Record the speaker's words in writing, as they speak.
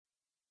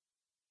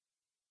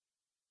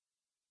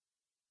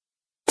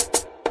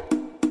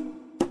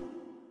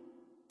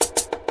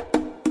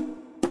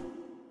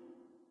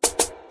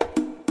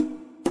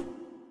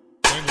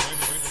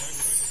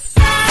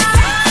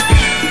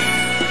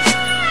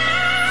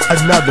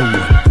Another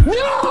one.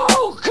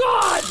 No,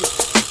 God!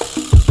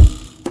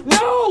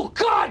 No,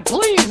 God,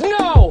 please,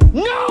 no!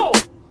 No!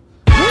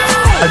 No!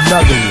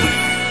 Another one.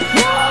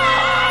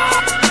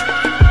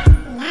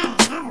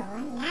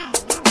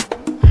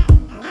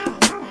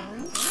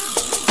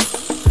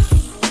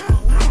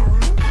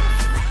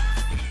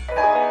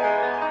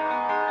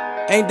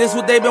 Ain't this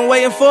what they been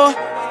waiting for?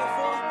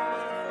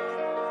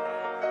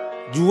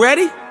 You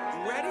ready?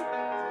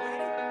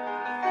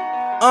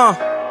 I'm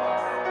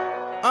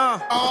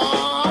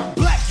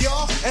black,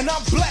 y'all, and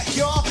I'm black,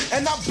 y'all,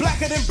 and I'm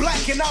blacker than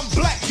black, and I'm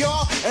black,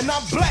 y'all, and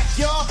I'm black,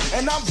 y'all,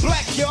 and I'm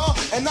black, y'all,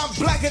 and I'm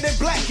blacker than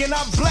black, and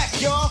I'm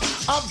black, y'all.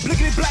 I'm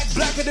blickety black,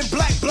 blacker than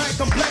black, black,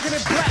 I'm blacker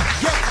than black,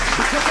 yo,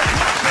 because I'm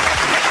black.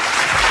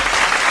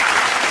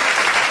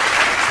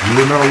 You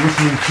are now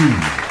listening to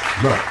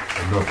Not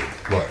Another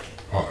Black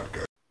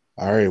Podcast.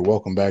 All right,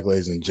 welcome back,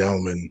 ladies and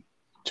gentlemen,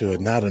 to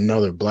Not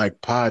Another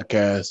Black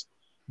Podcast.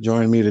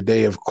 Joining me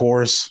today, of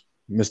course,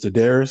 Mr.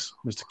 Darius,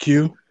 Mr.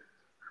 Q,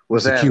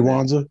 What's Mr. happening?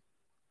 Q-Wanza.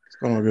 What's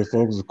going on, good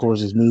folks? Of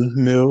course, it's me,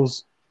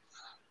 Mills.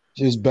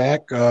 Just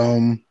back.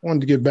 Wanted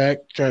to get back,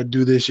 try to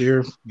do this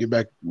year, get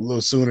back a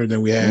little sooner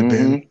than we had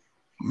been,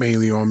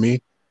 mainly on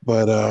me.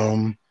 But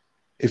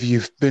if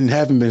you've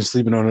haven't been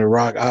sleeping on the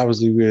rock,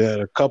 obviously we had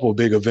a couple of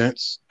big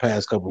events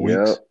past couple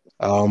weeks.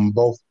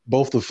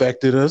 Both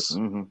affected us.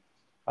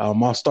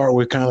 I'll start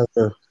with kind of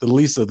the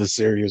least of the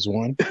serious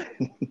one,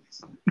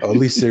 or at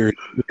least serious.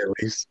 At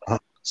least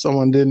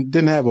someone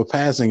didn't have a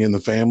passing in the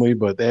family,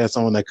 but they had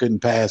someone that couldn't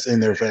pass in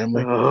their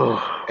family.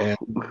 And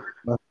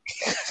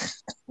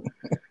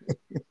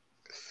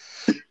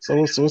so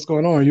what's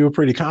going on? You were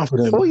pretty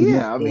confident. Well,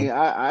 yeah. I mean,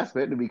 I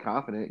expect to be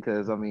confident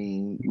because I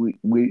mean,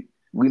 we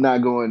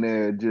not going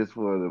there just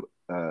for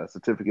the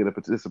certificate of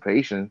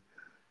participation.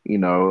 You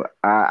know,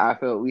 I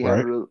felt we had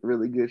a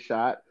really good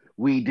shot.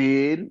 We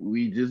did.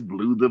 We just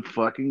blew the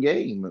fucking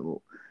game.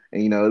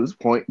 And, you know, it was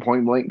point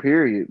blank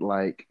period.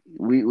 Like,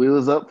 we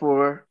was up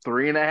for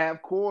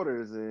 3.5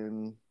 quarters.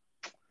 And,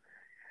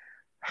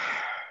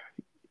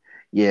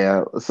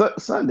 yeah,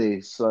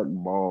 Sunday sucked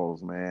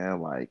balls,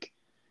 man. Like,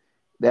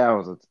 that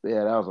was a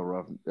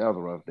rough day.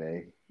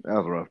 That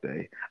was a rough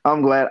day.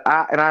 I'm glad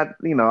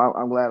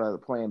I'm glad I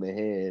planned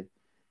ahead.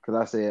 Because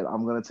I said,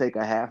 I'm going to take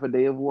a half a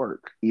day of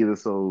work, either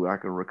so I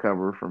can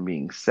recover from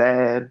being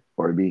sad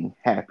or being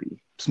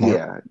happy. Smart.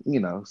 Yeah, you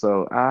know,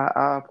 so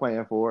I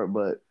plan for it.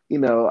 But, you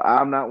know,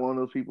 I'm not one of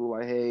those people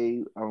like,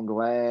 hey, I'm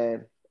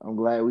glad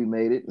we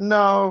made it.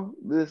 No,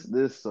 this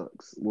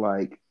sucks.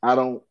 Like, I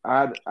don't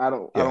want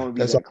to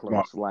be that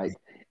close. Like,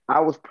 I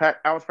was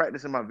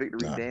practicing my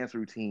victory dance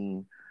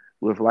routine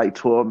with like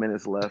 12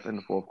 minutes left in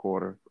the fourth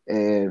quarter.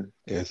 And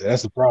yes,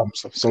 that's the problem.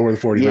 So were the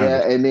 49ers.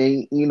 Yeah, and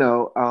then, you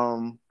know,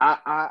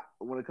 I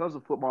when it comes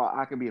to football,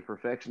 I can be a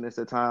perfectionist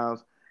at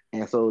times.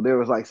 And so there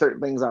was like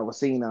certain things I was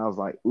seeing. I was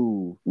like,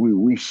 ooh,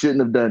 we shouldn't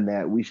have done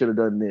that. We should have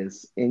done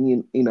this. And,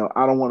 you know,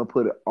 I don't want to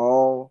put it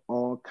all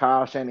on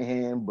Kyle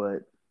Shanahan,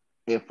 but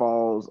it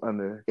falls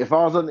under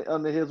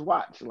his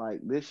watch.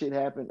 Like, this shit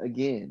happened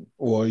again.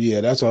 Well, yeah,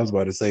 that's what I was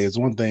about to say. It's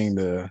one thing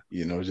to,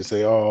 you know, just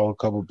say, oh, a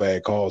couple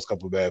bad calls,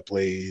 couple bad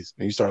plays.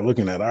 And you start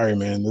looking at, all right,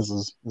 man, this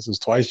is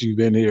twice you've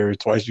been here,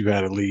 twice you've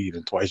had a lead,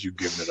 and twice you've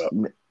given it up.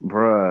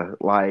 Bruh,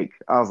 like,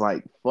 I was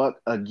like,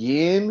 fuck,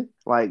 again?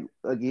 Like,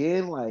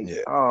 yeah.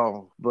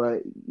 Oh,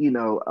 but, you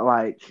know,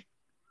 like,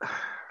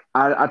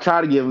 I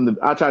try to give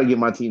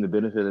my team the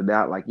benefit of the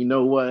doubt. Like, you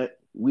know what?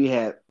 We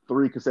had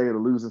 3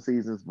 consecutive losing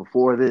seasons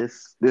before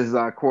this. This is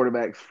our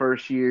quarterback's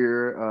first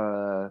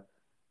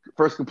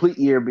complete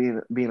year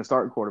being a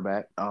starting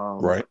quarterback.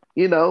 Right.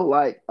 You know,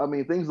 like, I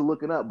mean, things are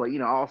looking up, but, you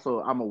know,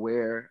 also I'm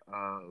aware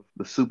of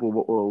the Super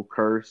Bowl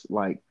curse.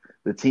 Like,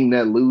 the team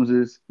that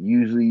loses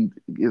usually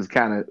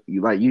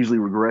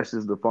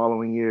regresses the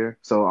following year.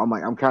 So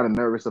I'm kind of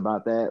nervous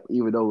about that,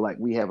 even though like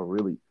we got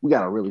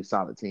a really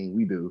solid team.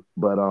 We do.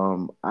 But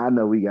I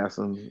know we got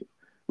some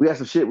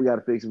shit we got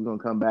to fix if we're going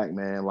to come back,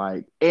 man.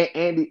 Like,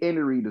 Andy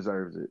Reid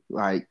deserves it.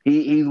 Like,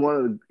 he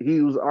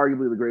was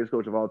arguably the greatest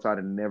coach of all time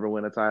to never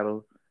win a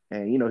title.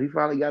 And, you know, he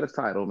finally got his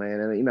title, man.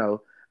 And, you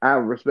know, I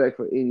have respect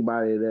for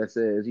anybody that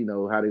says, you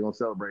know, how they going to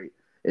celebrate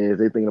if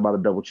they thinking about a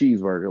double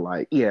cheeseburger.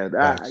 Like, yeah,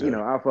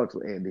 I fucks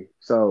with Andy.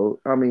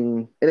 So, I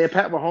mean, and then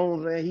Pat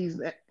Mahomes, man, he's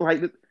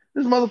like,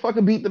 this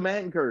motherfucker beat the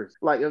Madden curse.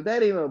 Like, if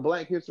that ain't a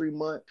Black History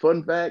Month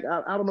fun fact,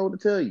 I don't know what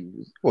to tell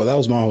you. Well, that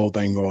was my whole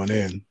thing going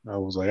in. I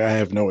was like, I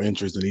have no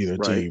interest in either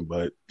team,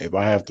 but if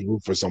I have to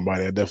root for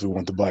somebody, I definitely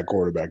want the black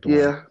quarterback to win.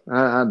 Yeah,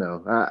 I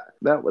know.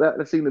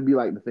 That seemed to be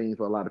like the thing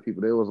for a lot of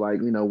people. They was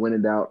like, you know, when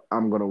in doubt,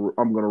 I'm gonna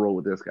roll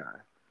with this guy,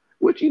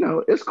 which, you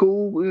know, it's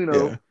cool, you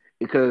know,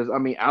 because I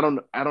mean, I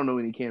don't know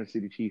any Kansas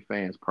City Chiefs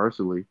fans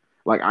personally.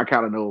 Like, I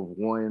kind of know of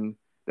one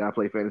that I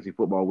play fantasy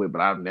football with,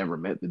 but I've never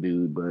met the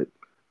dude. But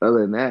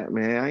other than that,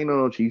 man, I ain't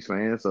no Chiefs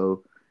fan.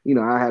 So, you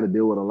know, I had to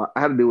deal with a lot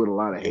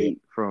of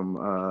hate from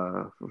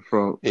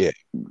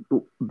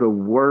the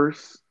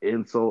worst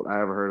insult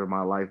I ever heard in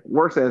my life.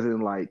 Worse as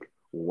in like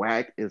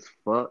whack as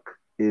fuck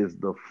is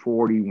the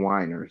 40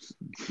 whiners.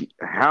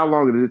 How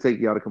long did it take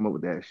y'all to come up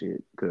with that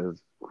shit?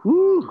 Because,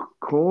 whew,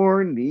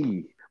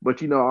 corny.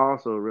 But, I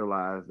also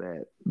realized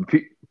that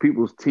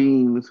people's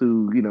teams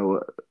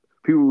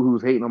people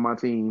who's hating on my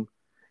team,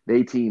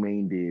 they team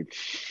ain't did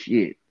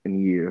shit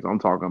in years. I'm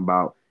talking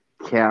about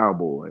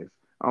Cowboys.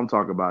 I'm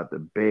talking about the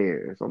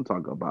Bears. I'm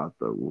talking about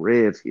the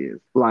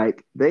Redskins.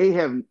 Like, they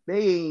ain't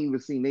even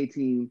seen their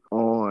team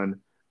on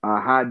a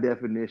high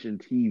definition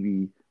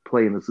TV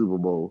play in the Super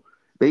Bowl.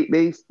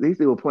 They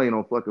still playing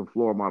on fucking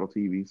floor model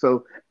TV.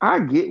 So I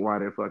get why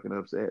they're fucking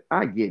upset.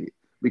 I get it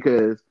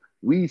because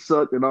we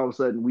sucked and all of a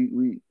sudden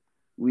we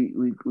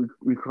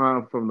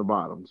climb from the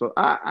bottom. So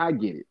I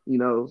get it,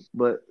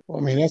 But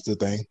Well, I mean, that's the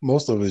thing.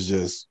 Most of it's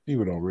just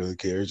people don't really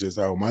care. It's just,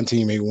 oh, my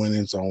team ain't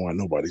winning, so I don't want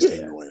nobody's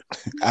team to win.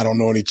 I don't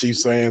know any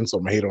Chiefs fans, so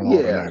I'm hate on all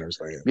the Niners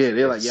fans. Yeah,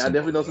 they're like, I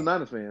definitely know some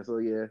Niners fans. So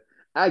yeah,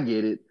 I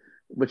get it.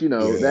 But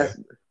that's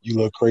you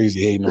look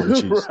crazy hating on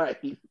the Chiefs, right?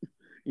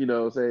 You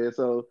know what I'm saying?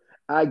 So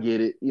I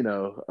get it.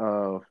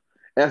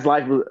 That's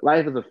life.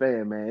 Life as a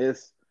fan, man.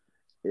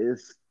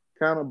 It's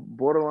kind of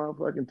borderline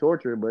fucking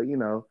torture, but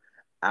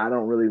I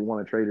don't really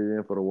want to trade it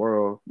in for the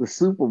world. The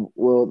Super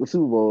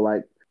Bowl,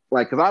 like,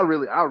 because I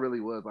really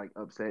was like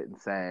upset and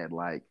sad.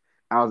 Like,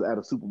 I was at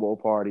a Super Bowl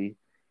party,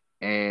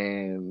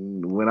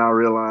 and when I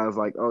realized,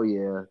 like, oh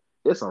yeah,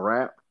 it's a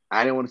wrap.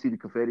 I didn't want to see the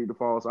confetti to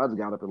fall, so I just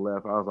got up and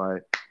left. I was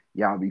like,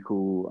 y'all be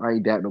cool. I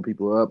ain't dap no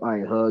people up. I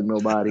ain't hug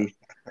nobody.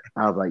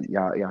 I was like,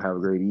 y'all have a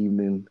great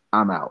evening.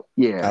 I'm out.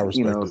 Yeah,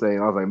 you know what I'm saying?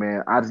 I was like,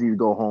 man, I just need to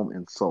go home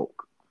and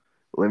sulk.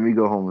 Let me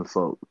go home and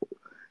sulk.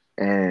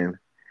 And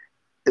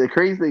the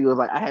crazy thing was,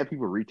 like, I had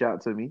people reach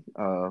out to me,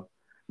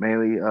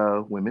 mainly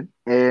women,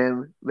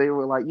 and they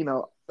were like,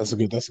 that's a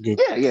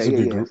good.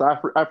 Yeah. So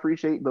I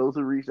appreciate those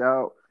who reached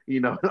out,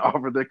 and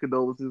offered their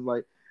condolences,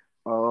 like,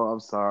 oh,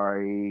 I'm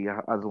sorry,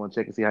 I just want to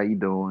check and see how you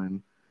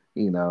doing.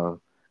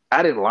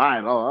 I didn't lie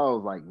at all. I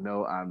was like,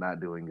 no, I'm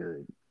not doing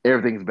good.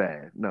 Everything's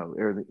bad. No,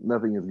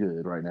 nothing is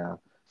good right now.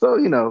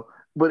 So,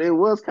 but it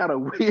was kind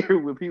of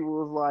weird when people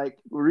was like,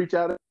 reach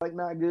out, like,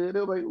 not good. They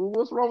was like, well,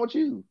 what's wrong with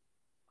you?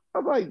 I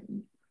was like,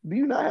 do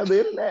you not have the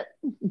internet?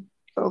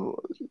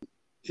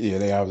 Yeah,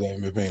 they obviously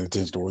haven't been paying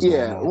attention to what's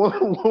going on.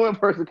 One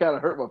person kind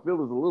of hurt my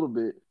feelings a little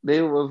bit.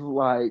 They was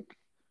like,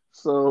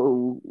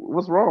 so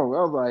what's wrong?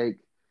 I was like,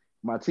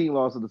 my team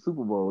lost in the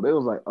Super Bowl. They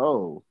was like,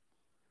 oh,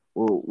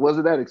 well,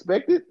 wasn't that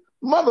expected?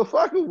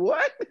 Motherfucker,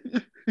 what?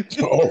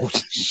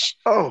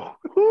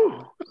 Oh.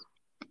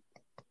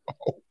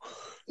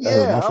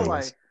 Yeah, I'm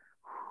like,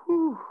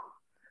 whew.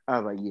 I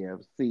was like, yeah,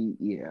 see,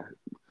 yeah.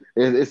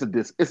 It's a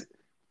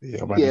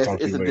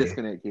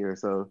disconnect here.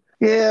 So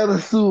yeah, the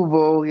Super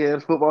Bowl,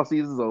 the football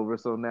season's over.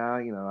 So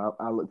now,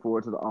 I look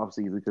forward to the off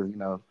season because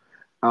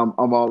I'm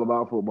all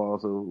about football.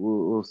 So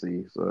we'll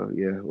see. So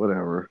yeah,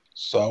 whatever.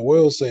 So I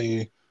will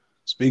say,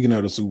 speaking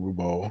of the Super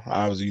Bowl,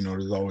 obviously,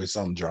 there's always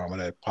some drama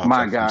that pops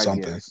up from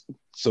something. Yes.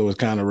 So it's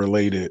kind of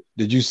related.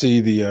 Did you see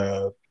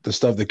the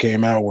stuff that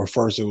came out where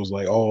first it was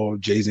like, oh,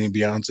 Jay-Z and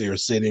Beyonce are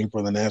sitting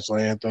for the national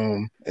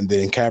anthem, and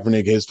then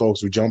Kaepernick, his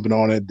folks were jumping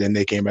on it. Then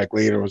they came back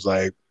later, it was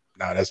like,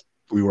 nah,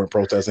 we weren't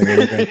protesting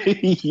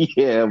anything.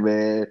 Yeah,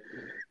 man.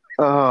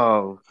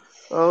 Oh,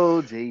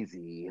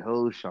 Jay-Z,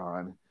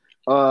 Sean.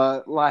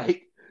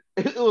 Like,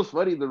 it was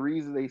funny. The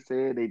reason they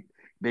said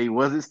they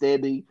wasn't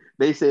standing,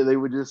 they said they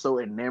were just so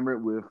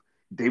enamored with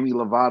Demi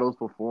Lovato's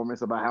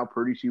performance about how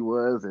pretty she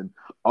was and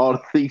all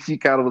the things she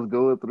kind of was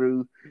going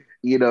through,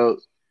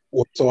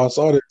 Well, so I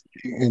saw this,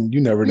 and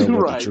you never know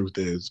what the truth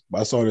is.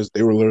 I saw this.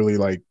 They were literally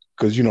like,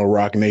 because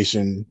Rock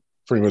Nation,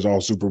 pretty much all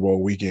Super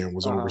Bowl weekend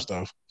was over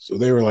stuff. So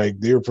they were like,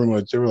 yeah,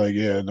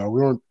 no,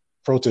 we weren't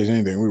protesting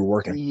anything. We were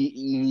working.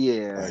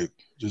 Yeah. Like,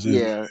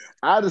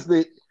 I just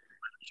think.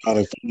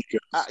 But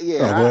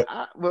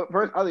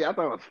first, I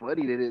thought it was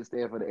funny they didn't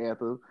stand for the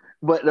anthem.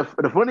 But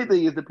the funny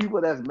thing is, the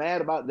people that's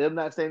mad about them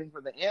not standing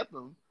for the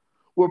anthem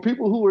were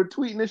people who were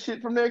tweeting this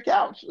shit from their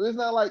couch. It's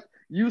not like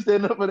you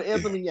standing up for the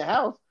anthem in your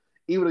house,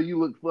 even though you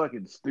look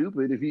fucking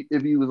stupid.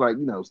 If you was like,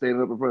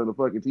 standing up in front of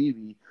the fucking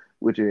TV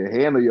with your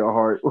hand on your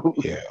heart.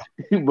 Yeah.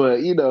 But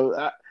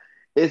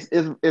it's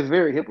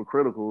very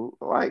hypocritical.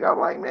 Like, I'm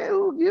like, man,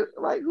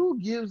 who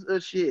gives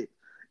a shit?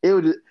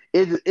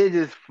 It's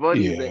just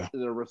funny that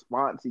the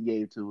response he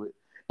gave to it.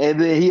 And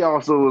then he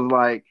also was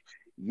like,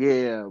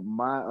 yeah,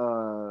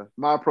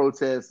 my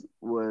protest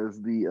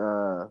was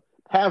the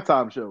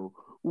halftime show,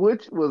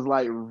 which was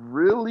like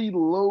really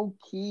low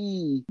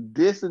key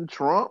dissing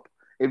Trump.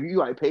 If you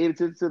like paid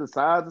attention to the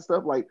sides and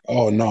stuff, like,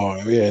 oh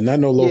no, not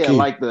no low key. Yeah,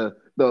 like the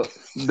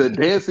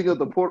dancing of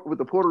with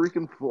the Puerto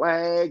Rican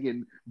flag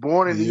and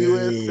Born in the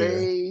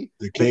USA,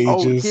 the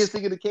cages, the kids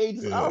singing the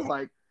cages. I was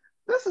like,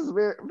 this is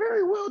very,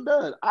 very well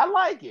done. I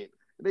like it.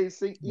 They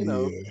sing,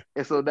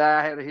 and so now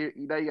I had to hear.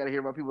 Now you got to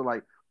hear about people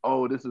like,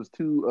 oh, this is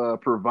too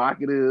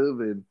provocative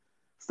and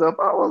stuff.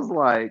 I was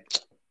like,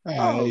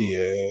 I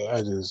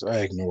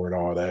ignored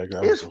all that.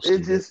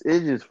 It's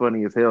just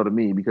funny as hell to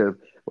me because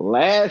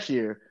last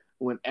year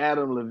when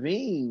Adam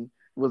Levine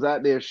was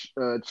out there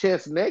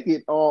chest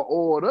naked, all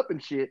oiled up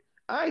and shit,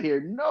 I ain't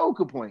hear no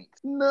complaints.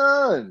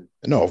 None.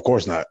 No, of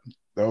course not.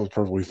 That was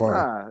perfectly fine.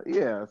 Nah,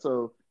 yeah.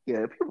 So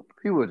yeah,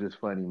 people are just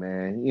funny,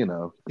 man. You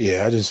know.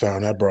 Yeah, I just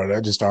found it funny.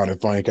 I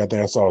think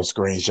I saw a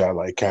screenshot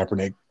like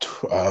Kaepernick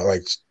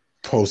like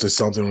posted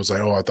something, was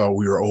like, "Oh, I thought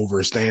we were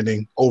over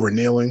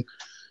kneeling,"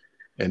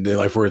 and then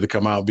like for it to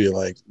come out and be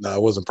like, "No, I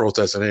wasn't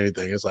protesting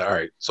anything." It's like, all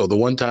right, so the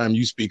one time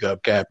you speak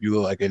up, Cap, you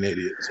look like an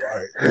idiot. So all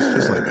right, it's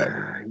just like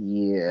that.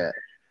 Yeah.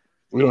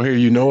 We don't hear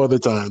you no other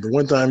time. The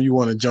one time you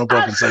want to jump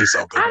up and say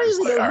something, I didn't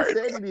even know like, you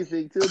said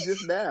anything till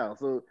just now,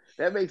 so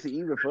that makes it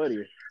even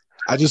funnier.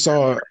 I just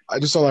saw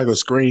like a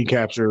screen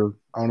capture.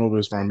 I don't know if it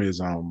was from his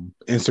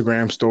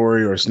Instagram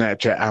story or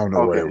Snapchat. I don't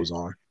know what it was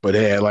on, but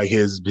it had like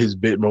his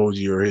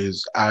Bitmoji or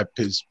his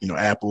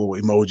Apple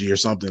emoji or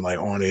something like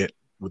on it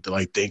with the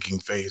like thinking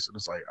face, and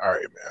it's like, all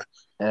right,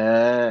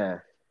 man,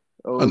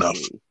 okay. Enough.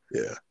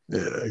 Yeah,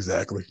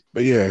 exactly.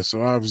 But yeah,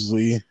 so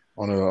obviously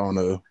on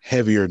a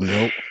heavier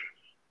note,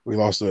 we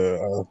lost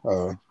a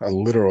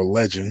literal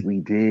legend. We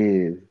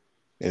did.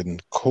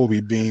 And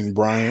Kobe Bean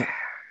Bryant.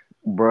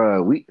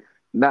 Bruh, we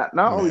not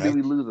only did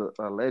we lose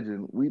a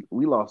legend, we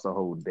lost a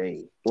whole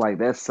day. Like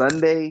that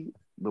Sunday,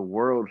 the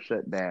world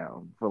shut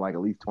down for like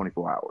at least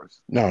 24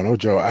 hours. No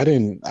joke. I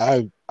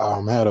had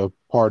a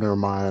partner of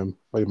mine,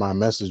 like my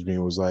message me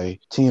was like,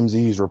 TMZ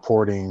is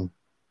reporting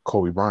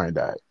Kobe Bryant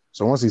died.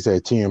 So once he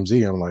said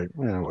TMZ, I'm like,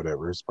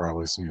 whatever. It's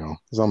probably,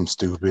 something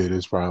stupid.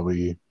 It's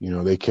probably,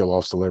 they kill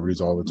off celebrities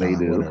all the time,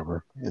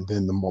 whatever. And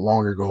then the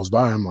longer it goes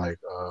by, I'm like,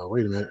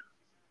 wait a minute.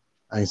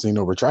 I ain't seen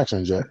no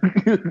retractions yet.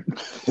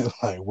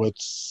 Like,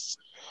 what's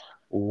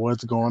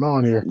going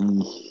on here?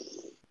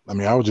 I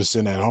mean, I was just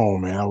sitting at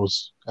home, man.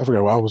 I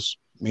forgot what I was.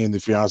 Me and the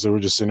fiance were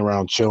just sitting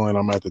around chilling.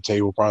 I'm at the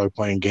table, probably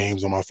playing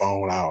games on my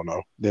phone. I don't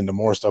know. Then the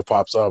more stuff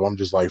pops up, I'm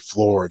just like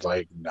floored.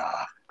 Like,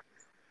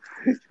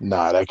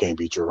 nah, that can't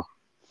be true.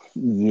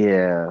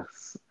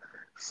 Yes.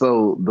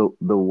 So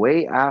the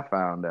way I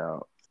found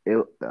out,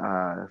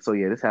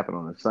 this happened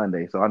on a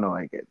Sunday. So I know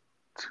like at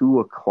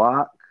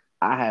 2:00,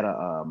 I had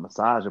a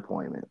massage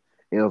appointment.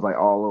 It was like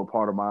all a little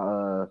part of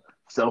my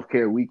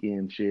self-care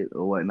weekend shit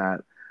or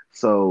whatnot.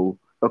 So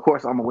of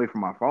course I'm away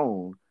from my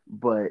phone,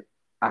 but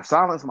I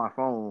silenced my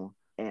phone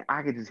and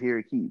I could just hear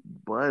it keep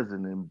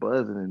buzzing and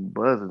buzzing and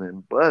buzzing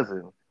and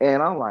buzzing.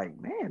 And I'm like,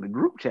 man, the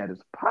group chat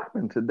is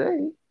popping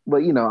today. But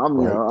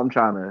I'm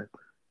trying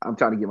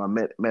to get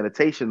my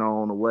meditation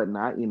on or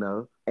whatnot,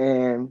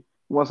 And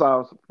once I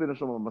was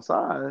finished with my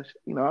massage,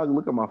 I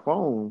look at my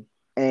phone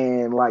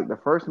and like the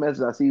first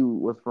message I see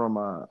was from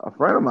a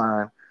friend of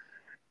mine,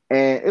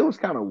 and it was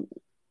kind of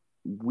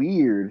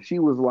weird. She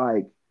was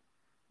like,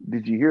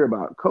 "Did you hear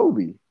about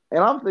Kobe?"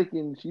 And I'm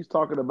thinking she's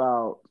talking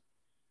about,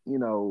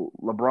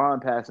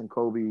 LeBron passing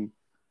Kobe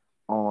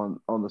on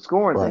the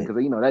scoring thing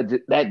because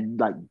that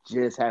like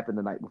just happened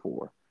the night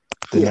before.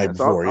 I'm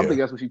thinking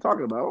that's what she's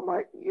talking about. I'm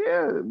like,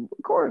 yeah,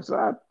 of course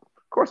I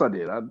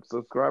did. I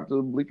subscribed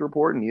to Bleacher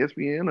Report and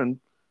ESPN and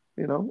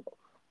I get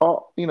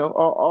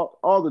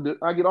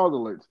all the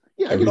alerts.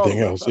 Yeah, everything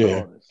else,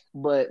 yeah.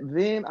 But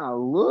then I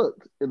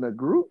looked in the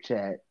group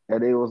chat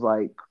and it was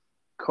like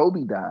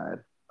Kobe died.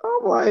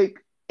 I'm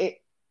like,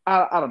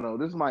 I don't know.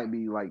 This might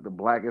be like the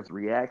blackest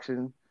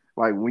reaction.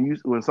 Like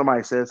when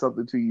somebody says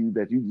something to you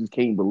that you just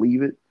can't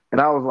believe it.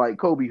 And I was like,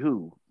 Kobe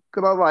who?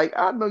 Because I was like,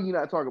 I know you're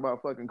not talking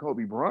about fucking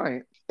Kobe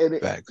Bryant. I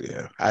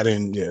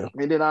didn't, yeah.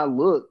 And then I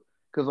looked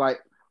because like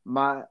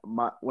my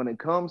when it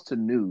comes to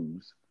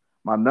news,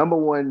 my number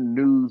one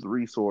news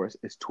resource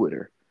is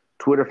Twitter.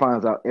 Twitter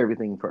finds out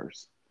everything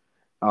first.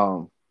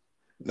 So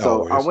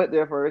I went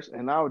there first,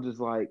 and I was just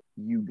like,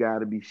 "You got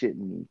to be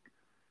shitting me!"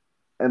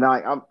 And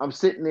I'm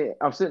sitting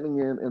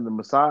in the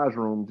massage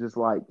room, just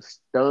like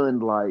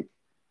stunned, like,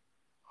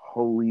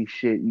 "Holy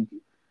shit,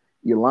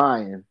 you're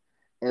lying!"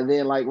 And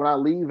then like when I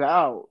leave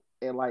out,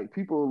 and like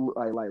people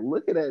like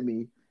looking at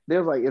me,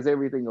 they're like, "Is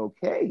everything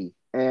okay?"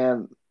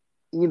 And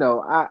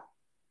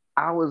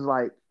I was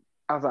like,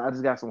 I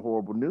just got some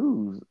horrible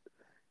news.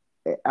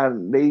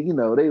 And they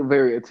were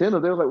very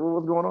attentive. They was like, well,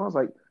 what's going on? I was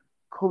like,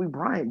 Kobe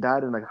Bryant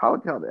died in a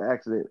helicopter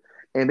accident.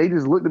 And they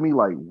just looked at me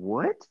like,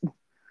 what?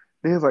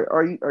 They was like,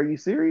 are you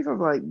serious? I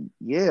was like,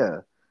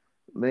 yeah.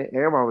 Then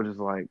everybody was just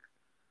like,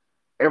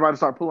 everybody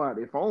started pulling out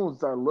their phones and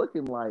started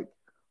looking like,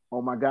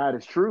 oh my God,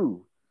 it's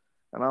true.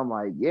 And I'm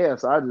like, yeah.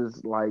 So I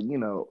just like,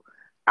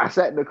 I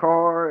sat in the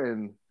car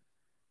and,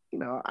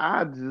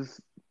 I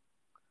just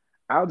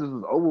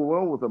was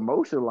overwhelmed with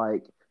emotion.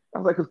 Like, I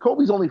was like, because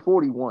Kobe's only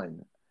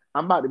 41.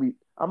 I'm about to be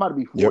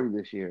 40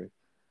 this year.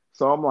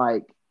 So I'm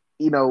like,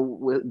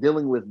 with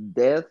dealing with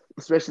death,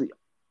 especially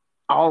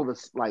all of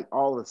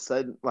a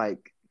sudden,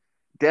 like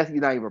death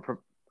you're not even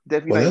prepared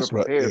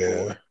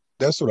for.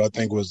 That's what I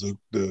think was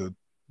the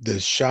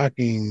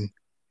shocking.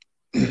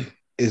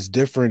 It's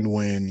different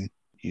when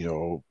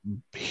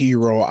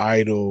hero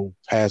idol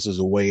passes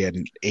away at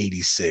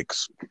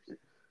 86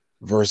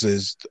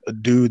 versus a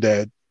dude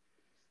that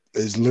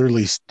is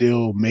literally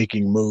still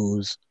making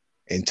moves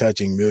and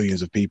touching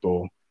millions of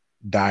people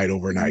died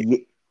overnight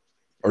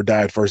or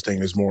died first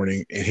thing this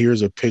morning. And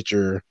here's a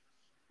picture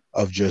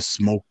of just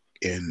smoke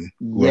and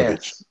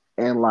rubbish.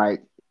 And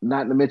like,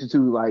 not to mention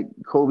too, like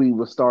Kobe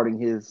was starting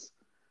his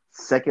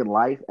second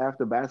life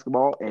after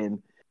basketball,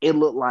 and it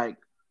looked like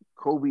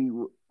Kobe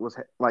was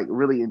like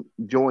really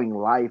enjoying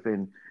life,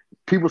 and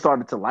people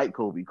started to like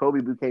Kobe.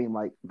 Kobe became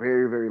like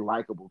very, very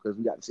likable because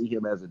we got to see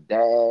him as a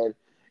dad,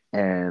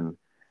 and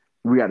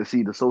we got to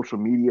see the social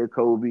media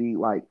Kobe.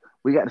 Like,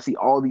 we got to see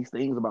all these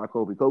things about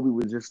Kobe. Kobe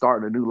was just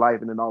starting a new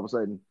life, and then all of a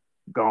sudden,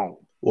 gone.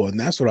 Well, and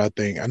that's what I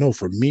think. I know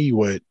for me,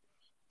 what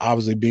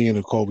obviously being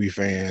a Kobe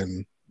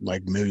fan,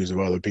 like millions of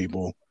other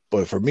people,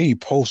 but for me,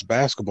 post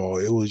basketball,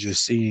 it was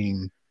just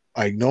seeing,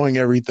 like, knowing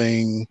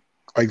everything,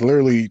 like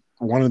literally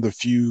one of the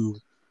few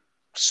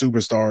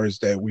superstars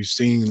that we've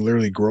seen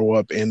literally grow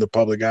up in the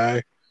public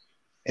eye,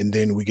 and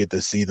then we get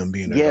to see them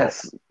being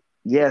adults.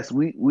 Yes,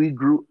 we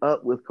grew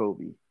up with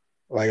Kobe.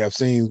 Like, I've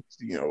seen,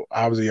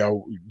 obviously I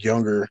was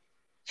younger,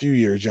 few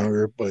years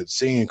younger, but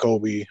seeing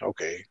Kobe,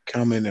 okay,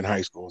 coming in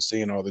high school,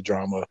 seeing all the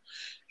drama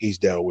he's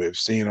dealt with,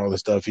 seeing all the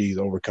stuff he's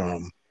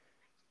overcome,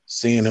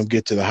 seeing him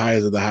get to the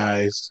highs of the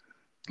highs,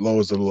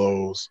 lows of the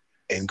lows,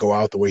 and go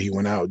out the way he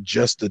went out,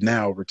 just to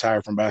now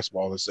retire from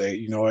basketball and say,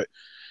 you know what,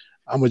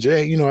 I think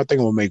I'm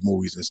gonna make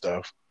movies and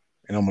stuff,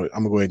 and I'm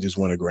gonna go ahead and just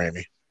win a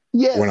Grammy,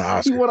 Yes, win an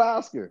Oscar. he won an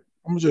Oscar.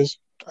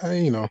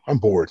 I'm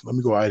bored. Let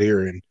me go out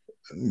here and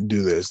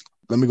do this.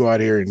 Let me go out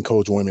here and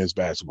coach women's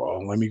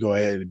basketball. Let me go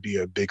ahead and be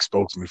a big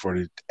spokesman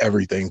for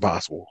everything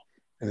possible.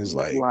 And it's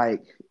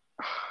like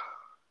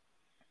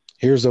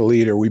here's a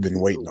leader we've been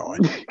waiting on.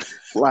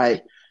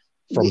 Like,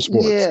 from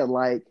sports. Yeah,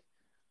 like,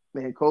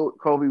 man,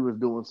 Kobe was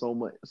doing so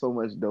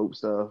much dope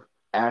stuff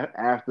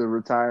after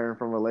retiring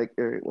from a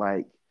Laker.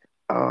 Like,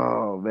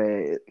 oh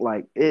man,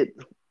 like it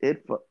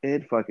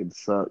fucking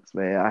sucks,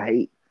 man. I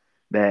hate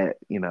that,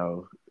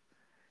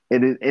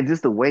 and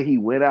just the way he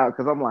went out,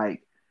 because I'm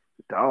like,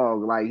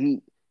 dog, like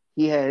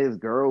he had his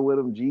girl with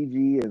him,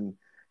 Gigi, and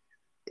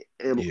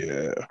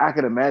yeah, I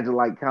can imagine,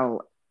 like, kind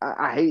of,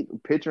 I hate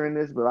picturing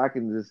this, but I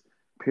can just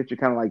picture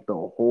kind of like the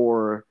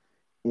horror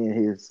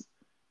in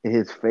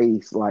his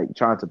face, like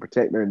trying to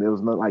protect her, and there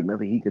was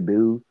nothing he could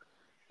do.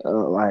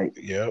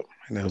 Yep,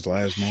 and those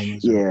last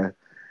moments. Yeah,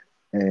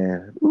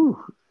 and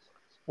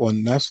well,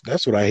 and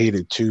that's what I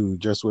hated too.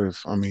 Just with,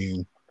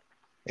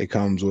 it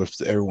comes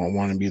with everyone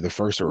wanting to be the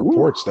first to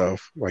report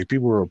stuff. Like,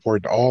 people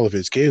report all of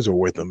his kids were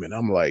with him, and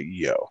I'm like,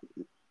 yo,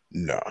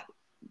 no,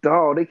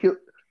 dog, they killed.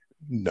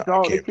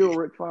 No, they killed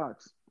Rick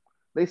Fox.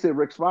 They said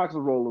Rick Fox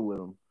was rolling with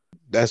him.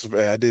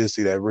 I did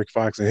see that, Rick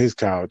Fox and his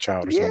child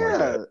or something like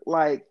that.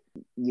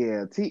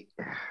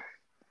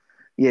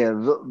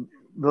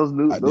 Those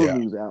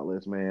news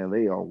outlets, man,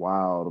 they are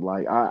wild.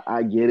 Like,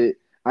 I get it.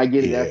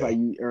 That's how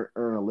you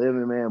earn a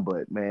living, man.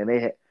 But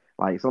man,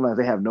 sometimes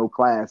they have no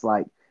class.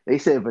 Like, they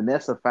said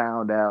Vanessa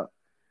found out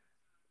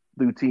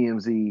through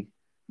TMZ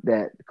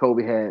that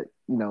Kobe had,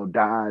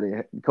 died,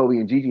 and Kobe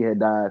and Gigi had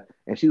died,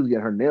 and she was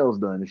getting her nails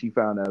done, and she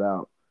found that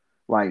out.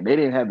 Like, they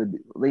didn't have the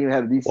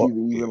DC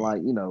to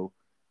even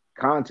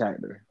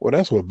contact her. Well,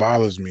 that's what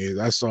bothers me. Is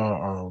I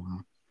saw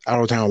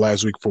Out of Town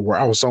last week for where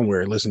I was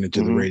somewhere listening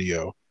to the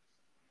radio,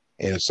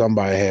 and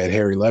somebody had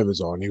Harry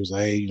Levis on. He was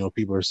like, hey,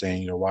 people are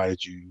saying, why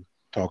did you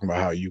talking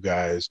about how you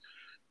guys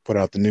put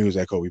out the news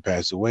that Kobe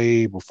passed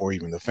away before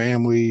even the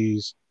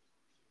families,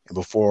 and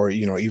before,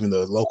 even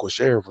the local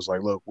sheriff was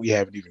like, look, we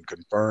haven't even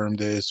confirmed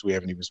this. We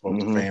haven't even spoken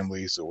to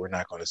families, so we're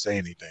not going to say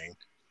anything.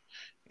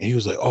 And he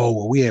was like, oh,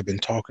 well, we had been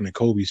talking to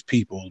Kobe's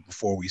people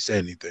before we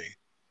said anything.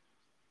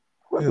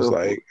 It was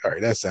like, all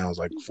right, that sounds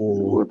like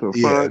full.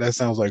 Yeah, that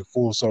sounds like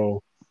full.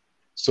 So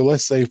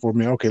let's say for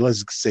me, okay,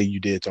 let's say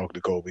you did talk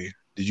to Kobe.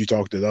 Did you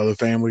talk to the other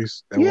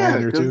families that were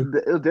in there too?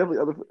 It was definitely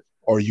other.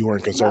 Or you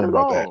weren't concerned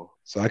about that?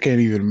 So I can't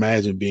even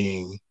imagine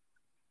being,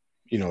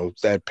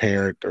 that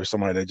parent or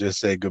somebody that just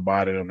said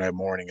goodbye to them that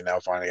morning and now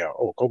finding out,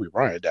 oh, Kobe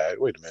Bryant died.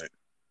 Wait a minute.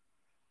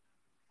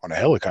 On a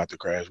helicopter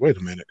crash. Wait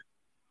a minute.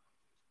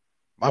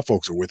 My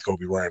folks are with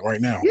Kobe Bryant right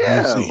now.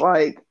 Yeah,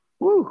 like,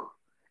 woo.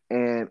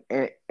 And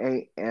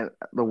the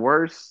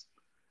worst,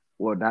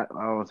 well, I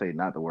don't want to say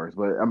not the worst,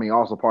 but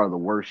also part of the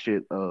worst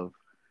shit of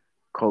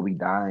Kobe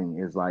dying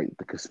is like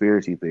the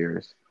conspiracy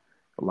theorists.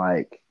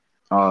 Like,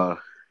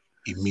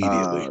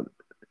 immediately.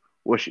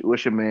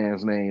 What's your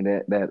man's name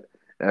that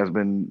has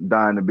been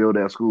dying to build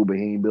that school, but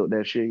he ain't built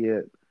that shit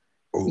yet?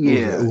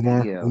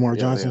 Umar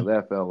Johnson. Yeah,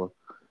 that fella.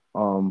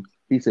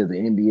 He said the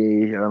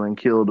NBA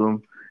killed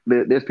him.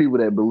 There's people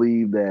that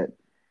believe that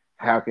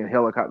how can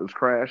helicopters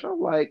crash? I'm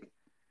like,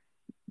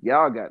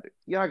 y'all got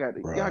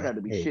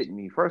to be shitting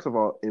me. First of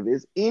all, if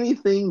it's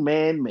anything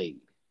man-made,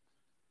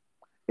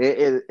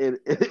 it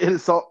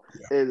is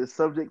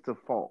subject to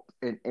fault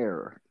and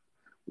error.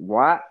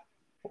 Why?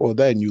 Well,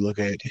 then you look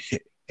at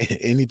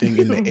anything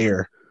in the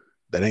air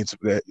that ain't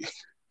that.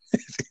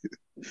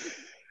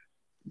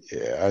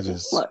 Yeah, I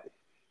just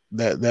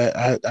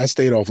I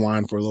stayed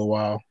offline for a little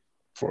while,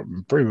 for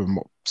pretty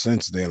much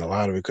since then. A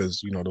lot of it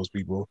because those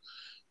people.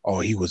 Oh,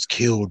 he was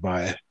killed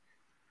by,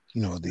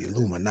 the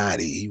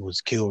Illuminati. He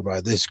was killed by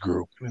this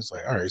group. And it's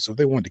like, all right, so if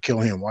they wanted to kill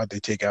him, why'd they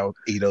take out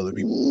 8 other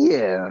people?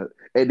 Yeah,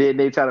 and then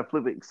they try to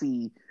flip it.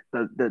 See,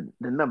 the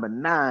number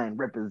 9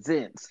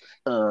 represents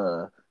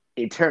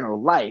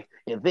eternal life,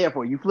 and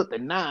therefore you flip the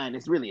 9,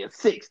 it's really a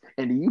 6,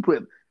 and then you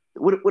put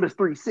what is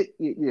 3 6?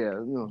 Yeah, you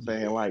know what I'm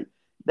saying? Like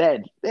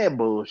that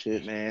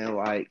bullshit, man.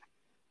 Like,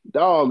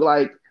 dog,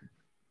 like,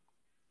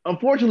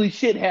 unfortunately,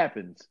 shit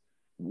happens.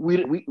 We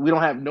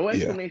don't have no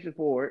explanation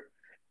for it,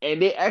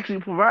 and they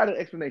actually provided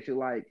an explanation.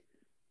 Like,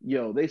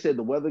 they said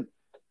the weather.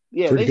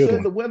 Yeah, they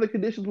said the weather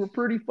conditions were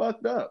pretty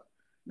fucked up.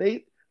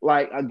 They,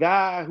 like, a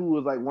guy who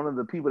was like one of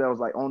the people that was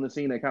like on the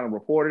scene that kind of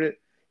reported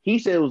it. He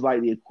said it was like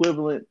the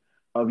equivalent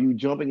of you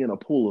jumping in a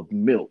pool of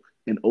milk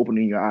and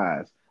opening your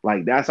eyes.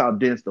 Like, that's how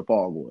dense the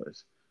fog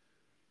was.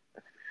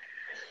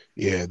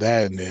 Yeah,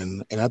 that,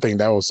 and I think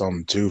that was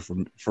something too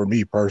for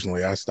me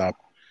personally. I stopped.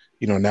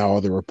 Now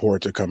all the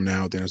reports are coming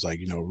out. Then it's like,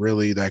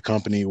 really, that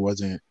company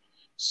wasn't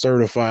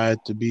certified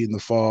to be in the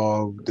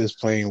fog. This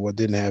plane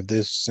didn't have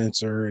this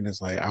sensor, and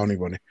it's like, I don't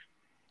even.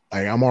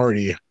 Like, I'm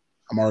already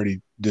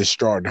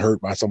distraught and hurt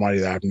by somebody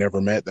that I've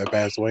never met that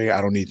passed away.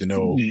 I don't need to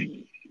know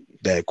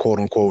that, quote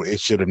unquote, it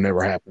should have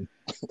never happened.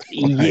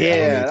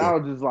 I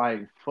was just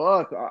like,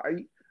 fuck.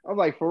 I was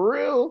like, for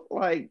real?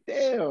 Like,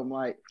 damn.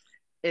 Like,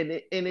 and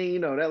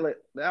then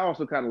that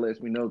also kind of lets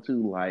me know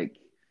too, like,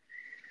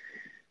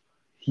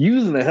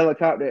 using a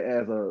helicopter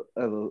as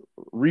a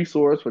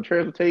resource for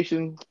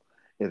transportation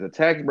is a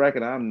tax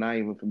bracket I'm not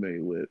even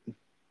familiar with.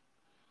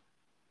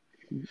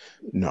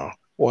 No.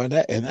 Well,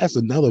 that's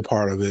another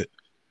part of it.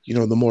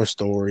 The more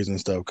stories and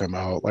stuff come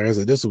out, like I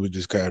said, this would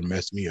just kind of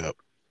mess me up.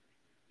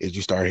 Is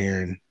you start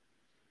hearing,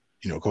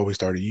 Kobe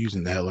started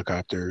using the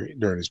helicopter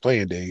during his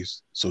playing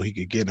days so he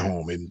could get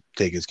home and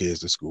take his kids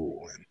to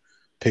school and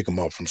pick them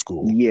up from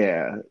school.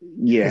 Yeah.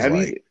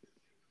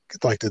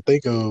 It's like to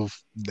think of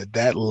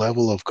that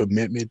level of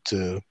commitment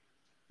to,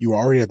 you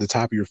are already at the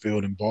top of your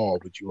field and ball,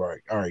 but you are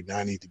all right. Now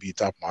I need to be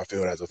top of my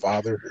field as a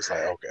father. It's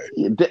like, okay,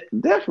 yeah,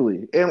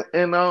 definitely, and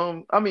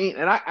I mean,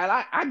 and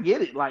I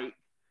get it. Like,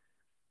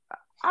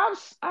 I've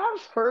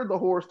heard the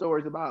horror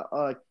stories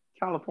about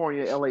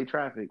California, LA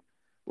traffic.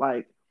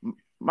 Like,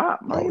 my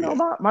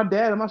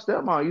dad and my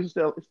stepmom used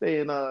to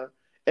stay in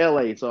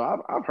LA,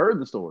 so I've heard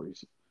the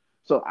stories.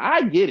 So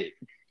I get it.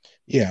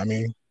 Yeah, I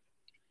mean,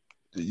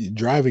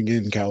 driving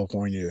in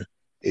California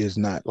is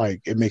not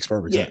like, it makes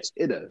perfect sense.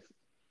 It does.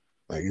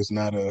 Like, it's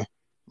not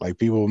like,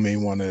 people may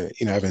want to,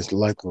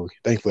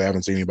 thankfully I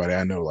haven't seen anybody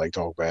I know like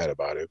talk bad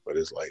about it, but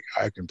it's like,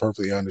 I can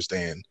perfectly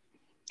understand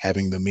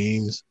having the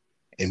means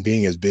and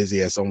being as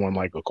busy as someone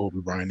like a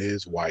Kobe Bryant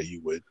is, why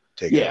you would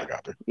take a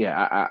helicopter.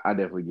 Yeah, I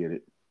definitely get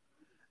it.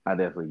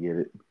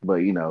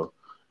 But,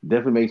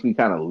 definitely makes me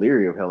kind of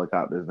leery of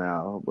helicopters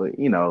now. But,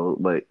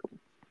 but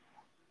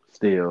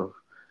still.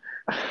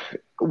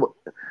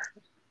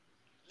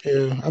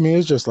 Yeah, I mean,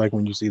 it's just like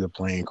when you see the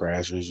plane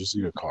crashes, you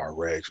see the car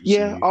wrecks.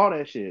 All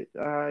that shit.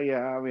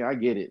 I mean, I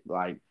get it.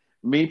 Like,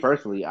 me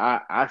personally,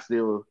 I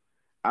still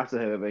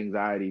have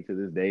anxiety to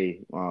this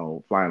day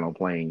flying on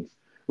planes.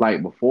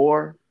 Like,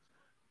 before,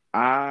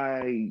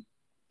 I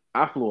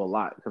flew a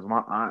lot because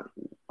my aunt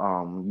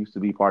used to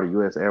be part of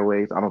U.S.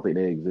 Airways. I don't think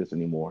they exist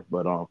anymore,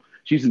 but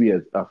she used to be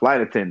a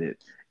flight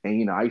attendant,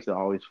 and I used to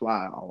always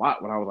fly a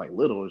lot when I was like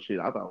little and shit.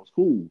 I thought it was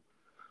cool,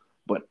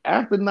 but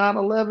after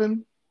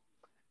 9/11,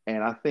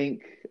 and I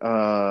think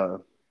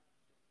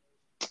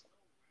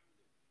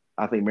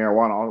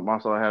marijuana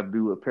also had to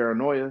do with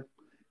paranoia.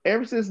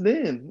 Ever since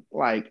then,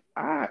 like,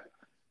 my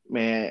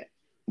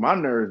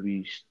nerves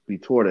be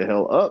tore the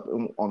hell up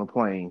on a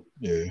plane.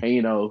 Yeah,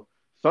 and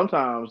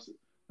sometimes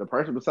the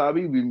person beside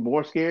me be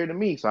more scared than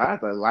me, so I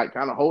have to like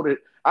kind of hold it.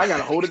 I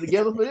gotta hold it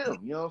together for them.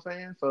 You know what I'm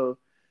saying? So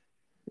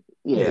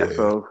yeah.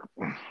 So,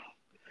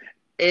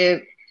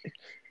 and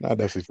not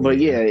definitely. But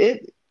yeah,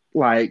 it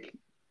like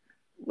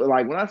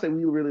when I say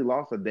we really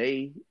lost a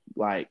day,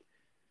 like,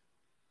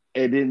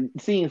 and then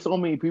seeing so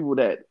many people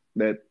that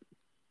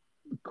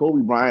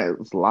Kobe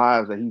Bryant's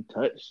lives that he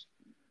touched,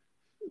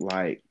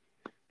 like,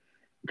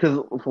 because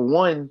for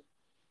one,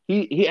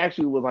 he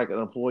actually was like an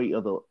employee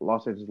of the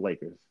Los Angeles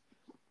Lakers.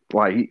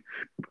 Like,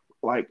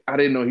 I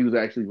didn't know he was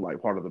actually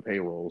like part of the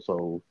payroll.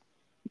 So,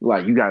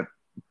 like, you got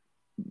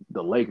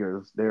the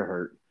Lakers, they're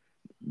hurt.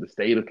 The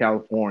state of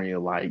California,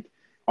 like,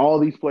 all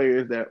these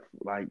players that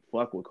like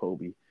fuck with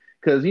Kobe,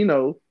 because a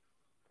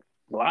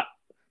lot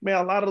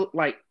of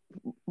like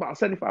about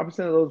 75% of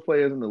those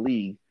players in the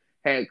league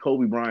had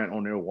Kobe Bryant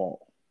on their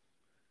wall.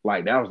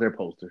 Like, that was their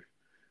poster.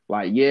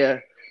 Like, yeah,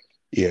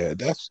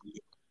 that's.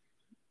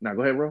 Now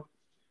go ahead, bro.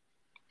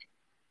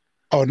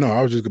 Oh no,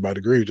 I was just about to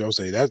agree with you. I'll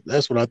say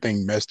that's what I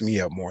think messed me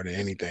up more than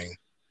anything.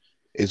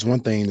 It's one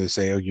thing to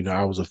say,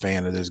 I was a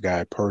fan of this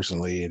guy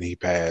personally and he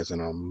passed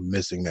and I'm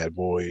missing that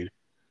void.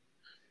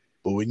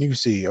 But when you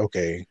see,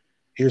 okay,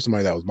 here's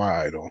somebody that was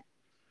my idol,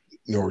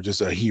 or just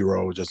a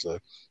hero, just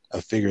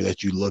a figure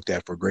that you looked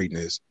at for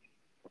greatness,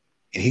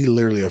 and he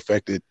literally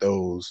affected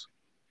those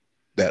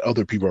that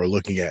other people are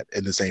looking at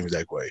in the same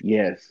exact way.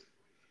 Yes.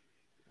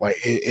 Like,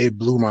 it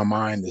blew my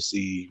mind to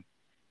see,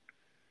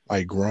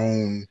 like,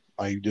 grown,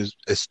 like, just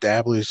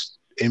established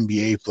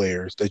NBA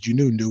players that you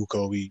knew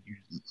Kobe.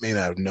 You may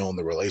not have known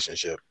the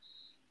relationship,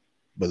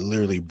 but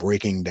literally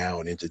breaking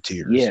down into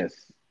tears. Yes.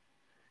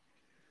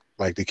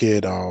 Like the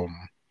kid a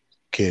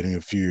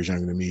few years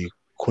younger than me,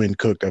 Quinn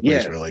Cook, that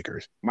plays for the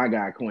Lakers. My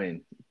guy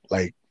Quinn.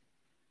 Like,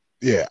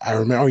 yeah, I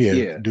remember. Oh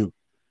Yeah. Duke.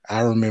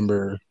 I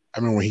remember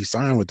when he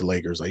signed with the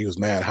Lakers. Like, he was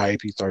mad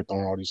hype. He started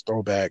throwing all these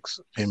throwbacks.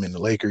 Him in the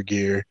Laker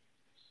gear.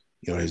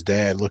 You know, his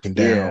dad looking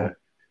down. Yeah.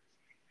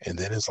 And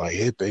then it's like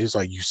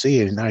you see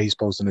it, and now he's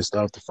posting this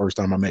stuff. The first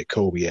time I met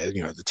Kobe, as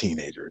a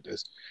teenager,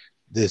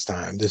 this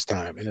time,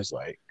 and it's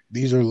like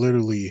we're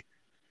literally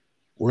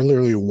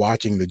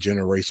watching the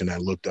generation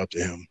that looked up to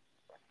him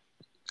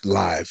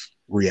live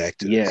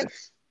react to this.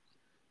 Yes,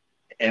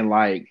 and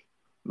like,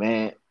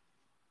 man,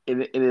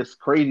 it is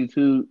crazy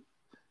too,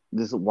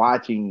 just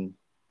watching,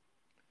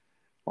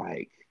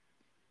 like,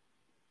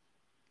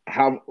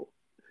 how,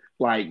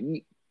 like.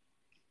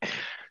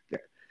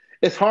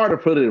 It's hard to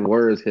put it in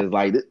words because,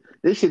 like,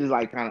 this shit is,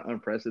 like, kind of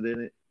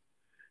unprecedented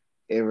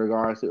in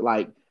regards to,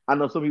 like, I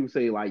know some people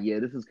say, like, yeah,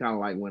 this is kind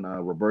of like when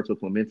Roberto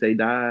Clemente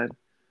died.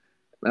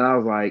 And I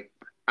was like,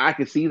 I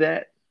could see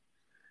that.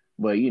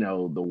 But,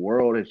 the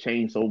world has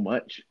changed so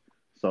much.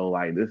 So,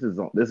 like, this is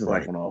right.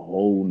 Like, on a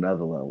whole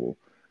nother level.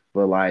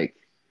 But, like.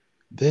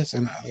 This,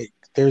 and, like,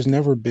 there's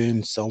never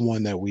been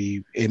someone that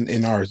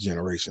in our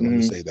generation, let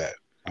me say that.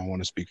 I don't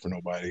want to speak for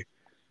nobody.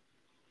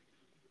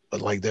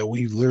 But, like, that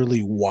we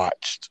literally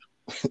watched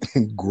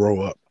grow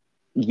up.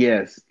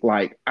 Yes,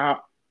 like I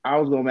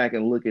was going back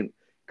and looking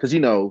because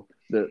I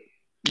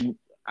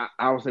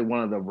would say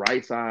one of the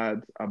bright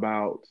sides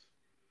about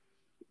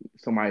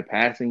somebody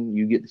passing,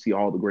 you get to see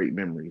all the great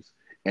memories,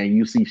 and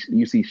you see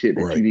shit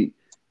that right.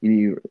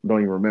 you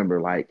don't even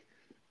remember. Like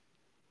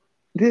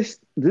this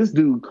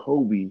dude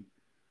Kobe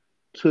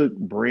took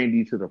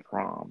Brandy to the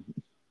prom.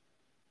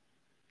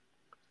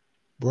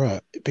 Bruh,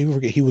 people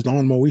forget he was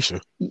on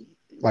Moesha.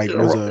 Like,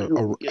 was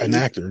an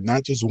actor,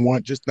 not just on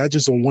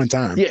one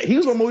time. Yeah, he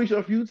was on Moesha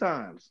a few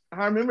times.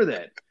 I remember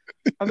that.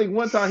 I think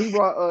one time he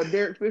brought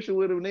Derek Fisher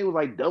with him, and they was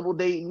like double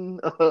dating.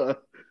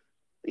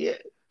 Yeah,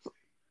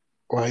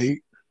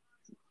 like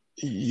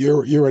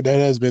you're right. That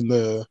has been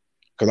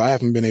because I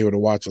haven't been able to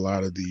watch a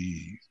lot of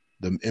the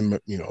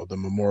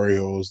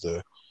memorials,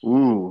 the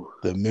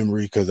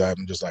memory, because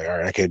I'm just like, all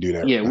right, I can't do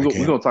that. Yeah, we're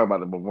gonna talk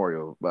about the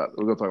memorial, but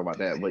we're gonna talk about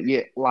that. But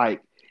yeah,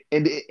 like,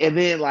 and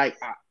then like.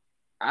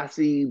 I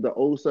see the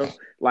old stuff.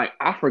 Like,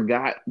 I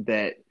forgot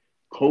that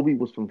Kobe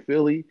was from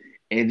Philly,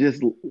 and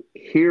just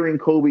hearing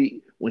Kobe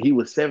when he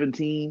was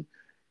 17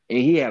 and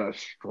he had a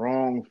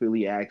strong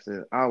Philly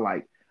accent,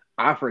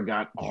 I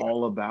forgot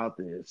all about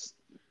this.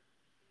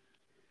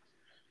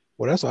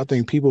 Well, that's what I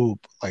think people,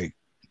 like,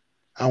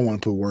 I don't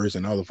want to put words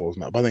in other folks'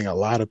 mouth, but I think a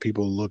lot of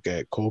people look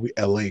at Kobe,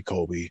 LA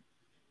Kobe,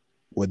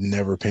 with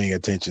never paying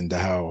attention to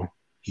how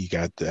he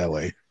got to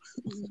LA.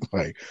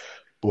 Like,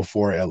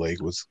 before he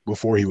was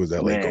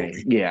LA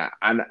Kobe. Yeah,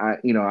 I'm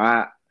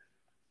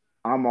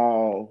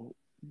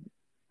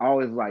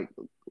always like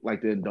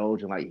to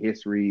indulge in like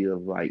history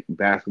of like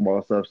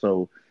basketball stuff.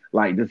 So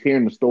like just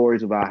hearing the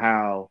stories about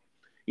how,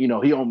 he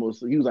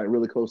was like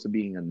really close to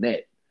being a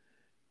net,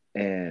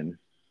 and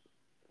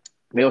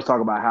they was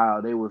talking about how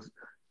they was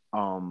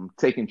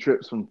taking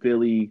trips from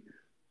Philly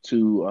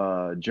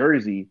to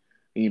Jersey.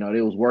 They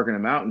was working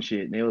them out and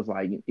shit, and it was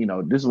like,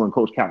 this is when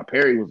Coach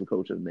Calipari was the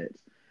coach of the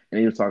Nets. And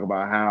he was talking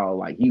about how,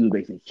 like, he was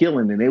basically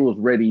killing, and they was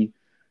ready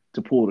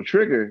to pull the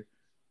trigger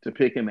to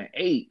pick him at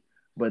 8,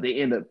 but they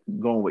end up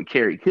going with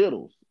Kerry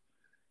Kittles.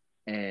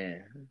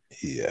 And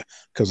yeah,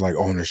 because like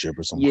ownership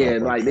or something. Yeah,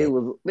 like they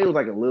was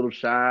like a little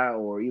shy,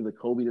 or either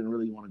Kobe didn't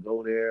really want to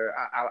go there.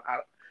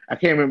 I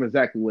can't remember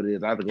exactly what it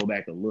is. I have to go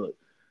back and look.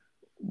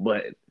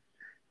 But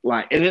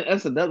like, and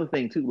that's another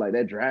thing too. Like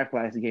that draft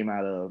class he came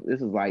out of. This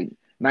is like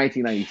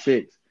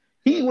 1996.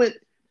 He went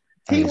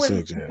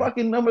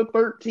fucking number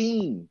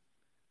 13.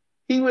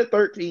 He went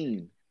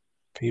 13.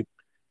 I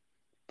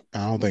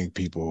don't think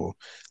people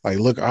like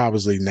look.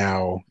 Obviously,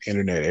 now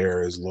internet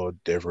era is a little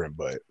different,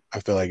 but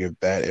I feel like if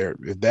that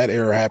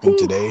era happened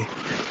today,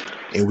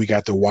 and we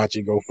got to watch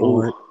it go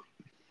forward,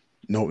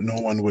 no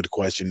one would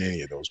question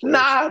any of those players.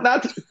 Nah,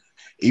 not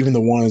even the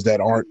ones that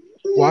aren't.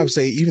 Well, I would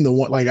say even the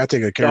one like I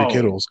take a Kerry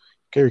Kittles.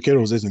 Kerry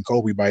Kittles isn't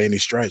Kobe by any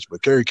stretch,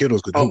 but Kerry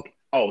Kittles could hoop.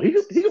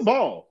 He could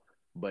ball,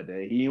 but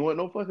he ain't want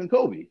no fucking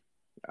Kobe.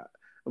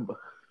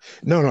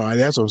 No,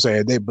 that's what I'm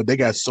saying. They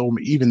got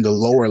even the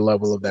lower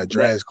level of that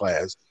draft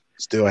class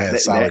still had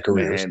solid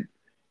careers. Man,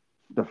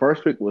 the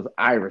first pick was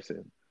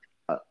Iverson,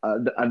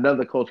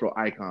 another cultural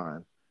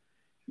icon.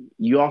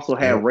 You also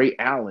had Ray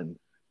Allen,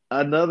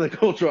 another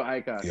cultural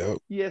icon. Yep.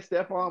 You had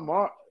Stephon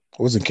Marbury.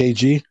 Wasn't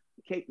KG?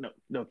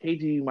 No,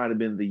 KG might have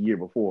been the year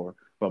before,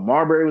 but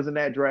Marbury was in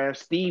that draft.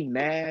 Steve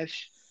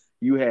Nash.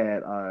 You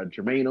had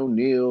Jermaine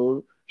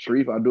O'Neal,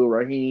 Sharif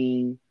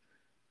Abdul-Rahim.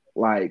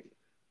 Like,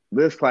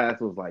 this class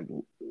was like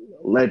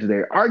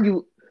legendary.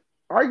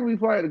 Arguably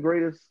probably the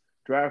greatest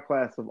draft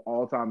class of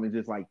all time, and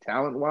just like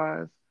talent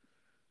wise.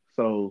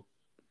 So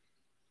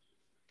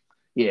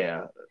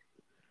yeah.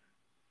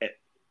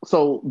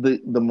 So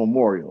the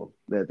memorial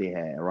that they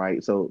had,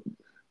 right? So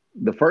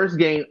the first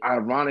game,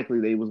 ironically,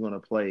 they was going to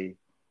play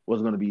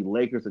was going to be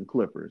Lakers and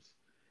Clippers,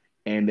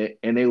 and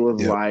they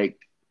was like,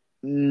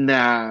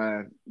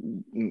 nah,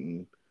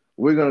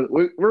 we're gonna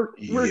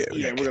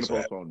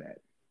postpone that.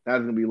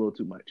 That's gonna be a little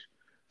too much.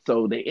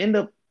 So they end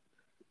up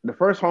the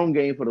first home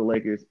game for the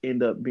Lakers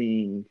end up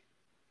being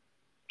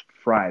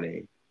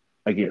Friday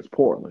against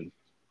Portland.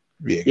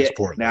 Yeah, against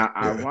Portland. Now,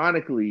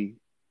 ironically,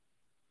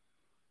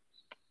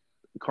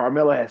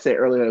 Carmelo had said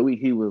earlier that week,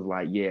 he was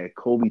like, yeah,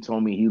 Kobe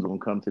told me he was going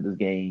to come to this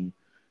game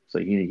so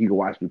he could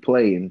watch me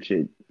play and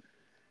shit.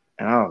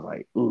 And I was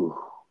like, ooh.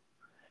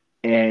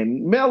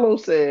 And Melo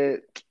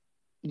said,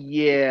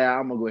 yeah,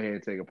 I'm going to go ahead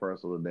and take a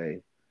personal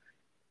day.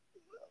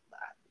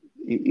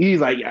 He's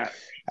like, I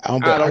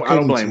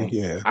don't blame him.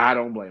 Yeah. I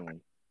don't blame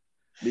him.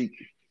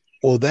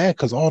 Well,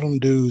 because all them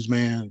dudes,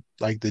 man,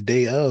 like the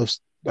day of,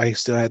 like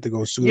still had to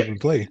go suit up and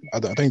play. I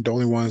think the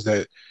only ones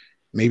that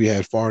maybe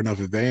had far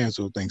enough advance,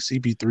 I think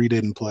CP3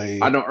 didn't play.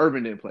 I know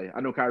Irvin didn't play. I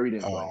know Kyrie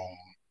didn't play.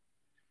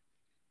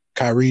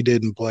 Kyrie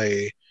didn't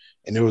play,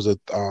 and there was a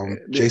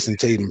Jason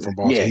Tatum from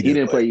Boston. Yeah, he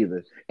didn't play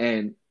either.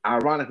 And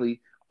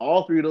ironically,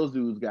 all three of those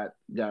dudes got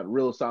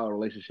real solid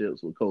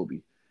relationships with Kobe.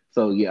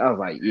 So yeah, I was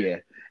like, yeah.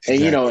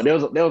 And exactly.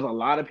 There was a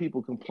lot of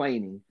people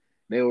complaining.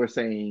 They were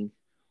saying,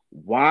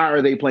 why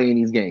are they playing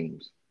these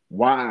games?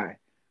 Why?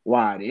 The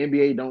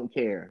NBA don't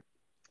care.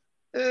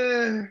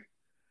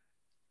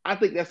 I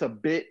think that's a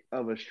bit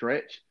of a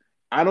stretch.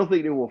 I don't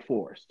think they were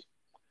forced.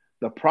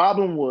 The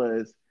problem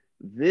was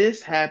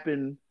this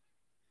happened,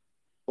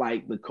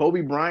 like the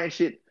Kobe Bryant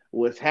shit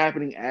was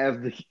happening as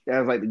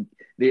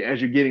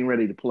you're getting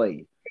ready to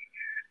play.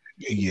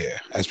 Yeah,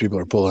 as people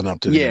are pulling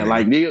up to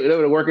like they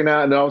were working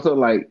out, and also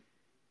like,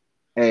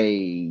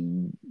 hey,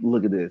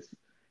 look at this,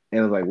 and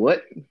I was like,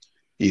 what?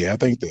 Yeah, I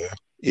think the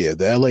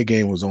LA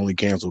game was only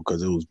canceled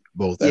because it was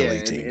both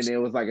LA teams, and it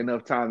was like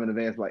enough time in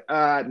advance, like,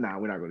 nah,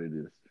 we're not going to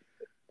do this.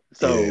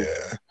 So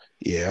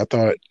I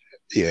thought,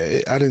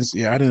 I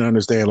didn't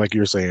understand, like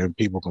you're saying,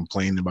 people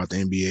complaining about the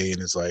NBA,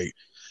 and it's like,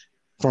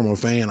 from a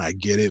fan, I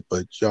get it,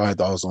 but y'all have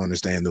to also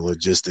understand the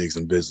logistics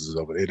and business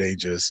of it.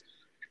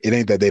 It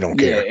ain't that they don't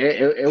care.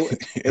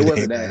 It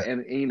wasn't that.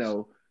 And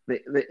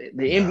the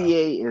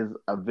NBA is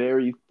a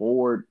very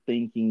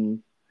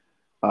forward-thinking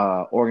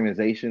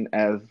organization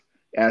as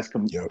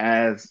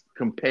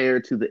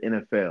compared to the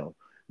NFL.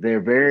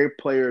 They're very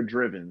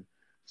player-driven.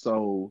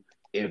 So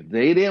if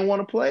they didn't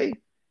want to play,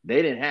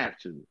 they didn't have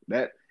to.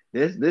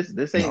 This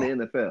ain't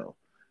the NFL.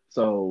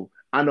 So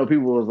I know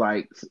people was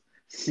like,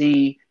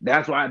 see,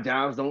 that's why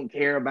jobs don't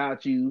care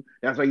about you.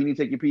 That's why you need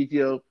to take your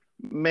PTO.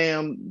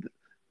 Ma'am,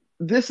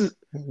 this is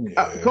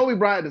Kobe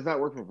Bryant does not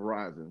work for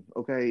Verizon.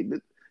 Okay,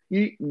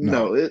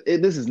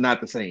 this is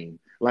not the same.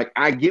 Like,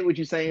 I get what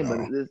you're saying,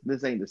 but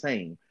this ain't the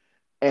same.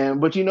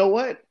 But you know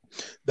what?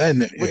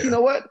 You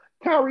know what?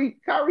 Kyrie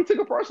took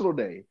a personal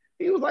day.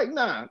 He was like,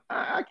 nah,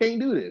 I can't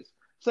do this.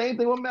 Same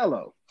thing with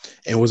Melo.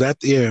 And was at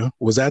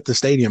the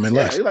stadium and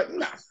left. He's like,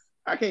 nah,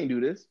 I can't do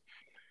this.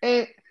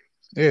 And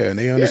and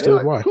they understood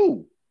like, why.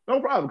 Cool,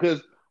 no problem.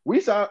 Because we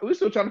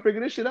still trying to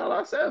figure this shit out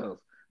ourselves.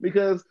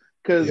 Because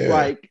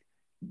like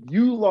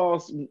you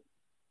lost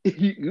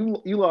you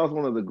lost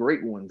one of the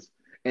great ones,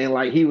 and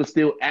like he was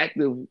still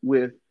active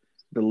with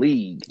the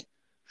league.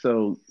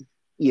 So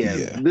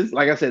this,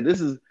 like I said, this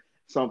is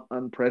some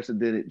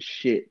unprecedented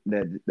shit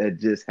that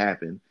just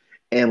happened.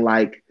 And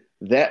like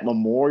that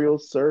memorial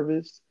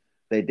service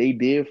that they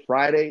did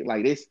Friday,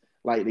 like this,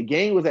 like the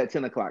game was at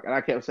 10 o'clock, and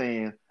I kept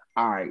saying,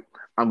 all right,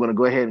 I'm gonna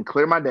go ahead and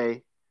clear my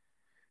day.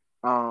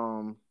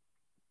 I'm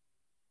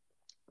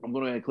gonna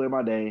go ahead and clear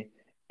my day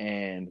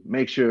and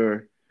make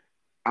sure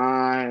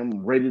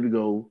I'm ready to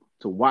go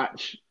to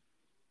watch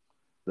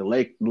the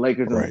Lakers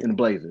and the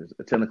Blazers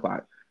at 10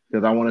 o'clock,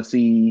 because I want to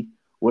see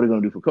what they're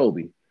gonna do for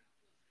Kobe.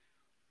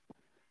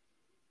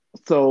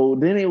 So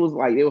then it was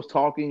like, they was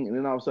talking, and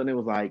then all of a sudden it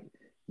was like,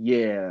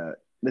 yeah,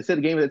 they said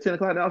the game was at 10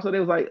 o'clock, and all of a sudden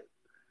it was like,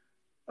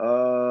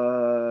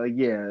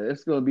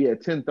 it's gonna be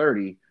at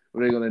 10:30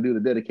 where they're gonna do the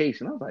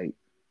dedication. I was like,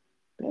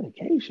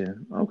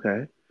 dedication?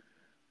 Okay.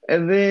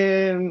 And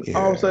then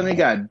all of a sudden it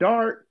got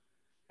dark,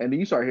 and then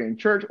you start hearing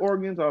church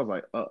organs. I was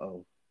like,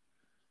 uh-oh.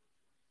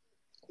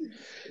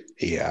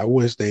 Yeah, I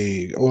wish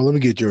let me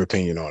get your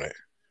opinion on it.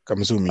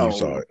 I'm assuming you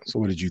saw it. So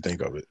what did you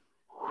think of it?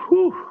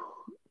 Whew.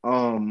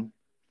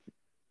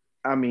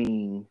 I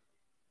mean,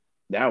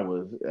 that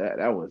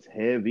was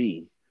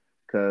heavy,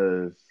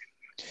 because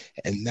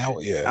now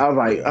I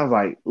was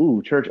like,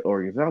 ooh, church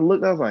organs. And I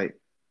looked, I was like,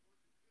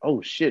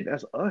 oh shit,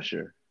 that's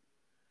Usher.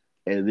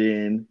 And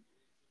then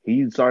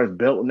he starts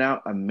belting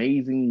out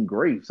Amazing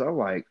Grace. I was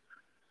like,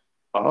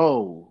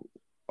 oh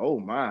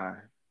my.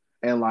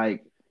 And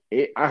like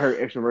I heard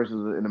extra verses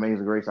in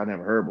Amazing Grace I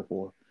never heard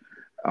before.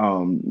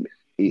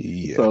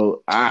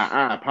 So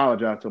I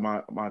apologize to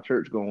my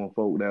church going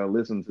folk that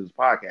listen to this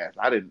podcast.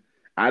 I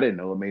didn't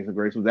know Amazing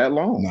Grace was that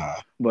long. Nah.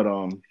 But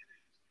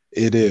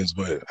it is,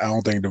 but I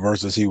don't think the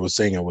verses he was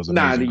singing was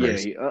Amazing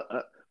Grace.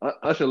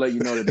 Usher let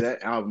you know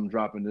that album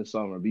dropping this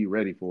summer. Be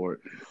ready for it.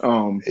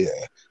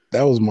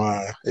 That was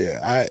my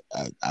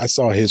I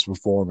saw his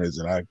performance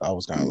and I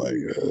was kind of like,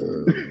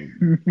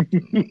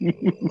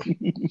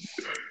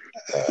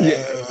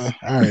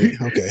 all right,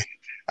 okay.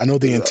 I know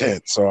the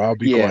intent, so I'll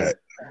be quiet.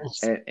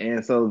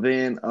 And so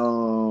then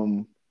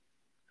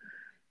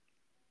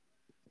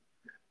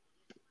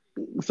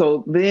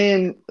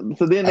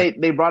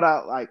they brought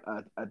out like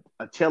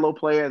a cello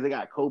player. They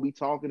got Kobe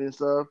talking and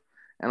stuff,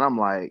 and I'm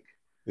like,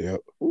 yep.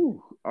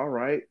 Ooh, all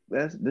right,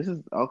 this is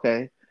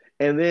okay.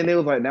 And then it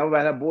was like, now we're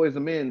about to have Boys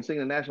and Men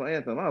singing the national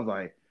anthem. I was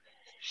like,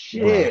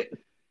 shit.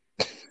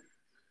 Bruh.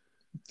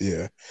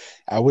 Yeah,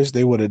 I wish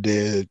they would have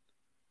did.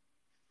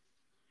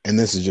 And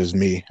this is just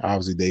me.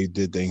 Obviously, they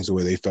did things the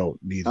way they felt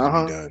needed to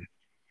be done.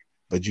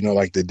 But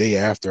like the day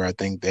after, I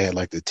think they had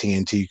like the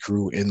TNT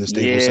crew in the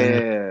Staples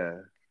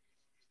Center.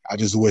 I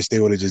just wish they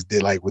would have just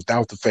did like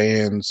without the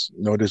fans.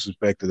 No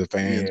disrespect to the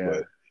fans,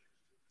 but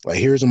like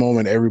here's a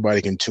moment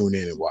everybody can tune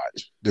in and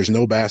watch. There's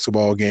no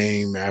basketball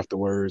game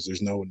afterwards.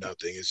 There's no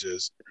nothing. It's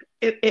just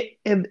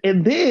and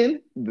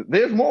then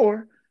there's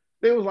more.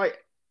 They was like,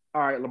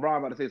 all right, LeBron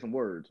about to say some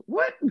words.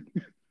 What?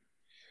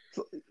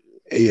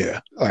 Yeah,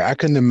 like I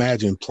couldn't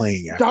imagine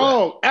playing after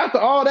that. After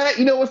all that,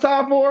 you know what's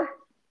time for?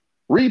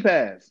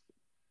 Repass.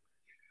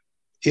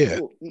 Yeah.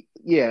 I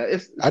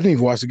didn't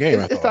even watch the game.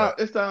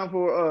 It's time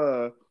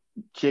for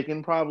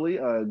chicken, probably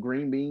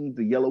green beans,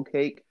 the yellow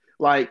cake.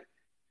 Like,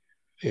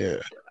 yeah,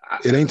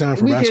 it ain't time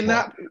for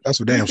basketball. That's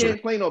for damn sure. We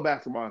can't play no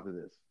basketball after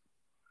this.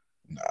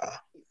 Nah,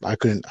 I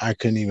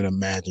couldn't even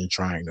imagine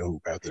trying to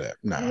hoop after that.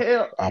 Nah,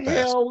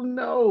 hell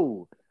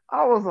no.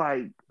 I was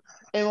like,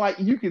 and like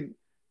you could.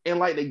 And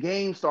like the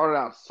game started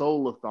out so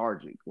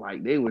lethargic,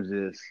 like they were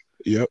just,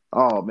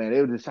 oh man,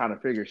 they were just trying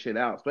to figure shit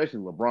out,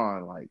 especially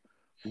LeBron. Like,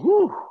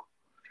 whoo. Well,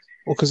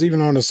 because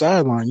even on the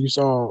sideline, you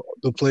saw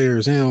the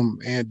players, him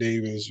and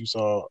Davis. You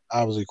saw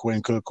obviously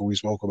Quinn Cook, who we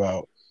spoke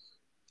about,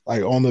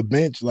 like on the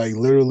bench, like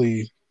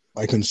literally,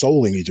 like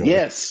consoling each other.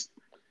 Yes.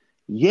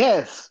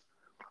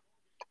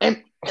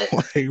 And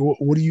like,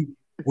 what do you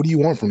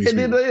want from these? And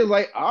people? Then it was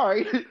like, all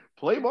right,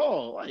 play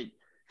ball, like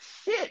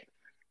shit.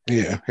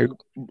 Yeah,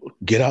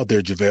 get out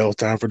there, JaVale.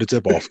 Time for the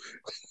tip off.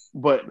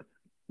 But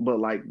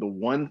like the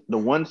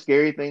one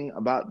scary thing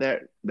about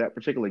that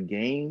particular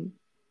game,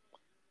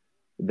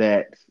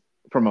 that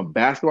from a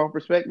basketball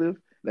perspective,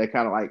 that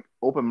kind of like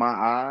opened my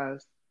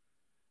eyes.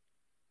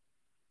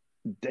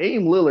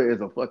 Dame Lillard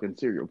is a fucking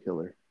serial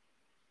killer.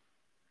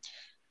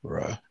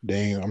 Bruh,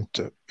 Dame,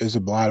 there's a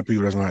lot of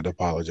people that's gonna have to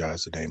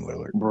apologize to Dame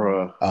Lillard.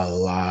 Bruh, a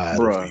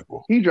lot of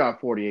people. He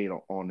dropped 48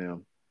 on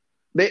them.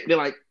 They're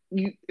like.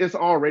 It's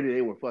already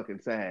they were fucking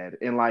sad,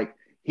 and like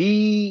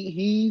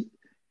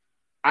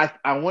I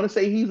want to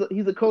say he's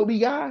a Kobe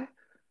guy,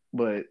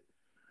 but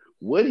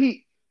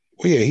he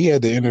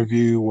had the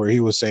interview where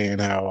he was saying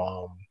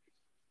how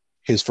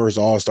his first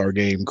All-Star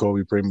game,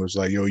 Kobe pretty much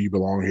like, yo, you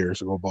belong here,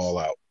 so go ball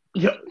out.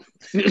 Yeah,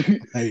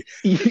 hey.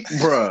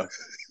 Bruh,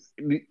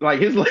 like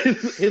his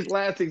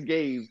last 6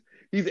 games,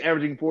 he's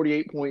averaging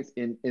 48 points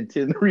in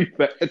 10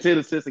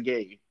 assists a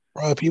game.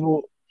 Bruh,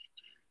 people.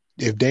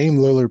 If Dame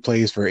Lillard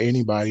plays for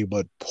anybody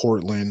but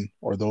Portland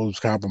or those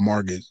kind of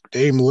markets,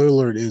 Dame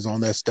Lillard is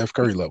on that Steph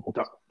Curry level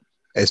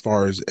as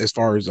far as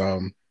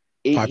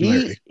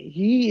popularity.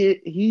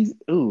 He's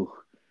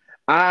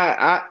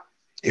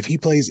if he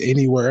plays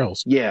anywhere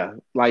else,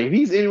 like if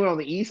he's anywhere on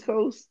the East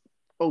Coast,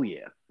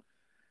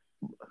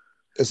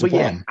 it's a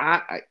problem.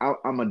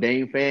 I'm a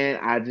Dame fan.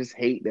 I just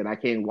hate that I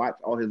can't watch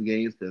all his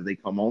games because they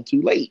come on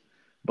too late.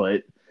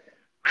 But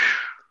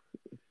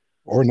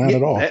or not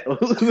at all.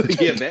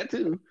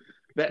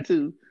 That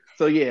too.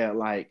 So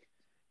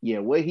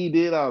what he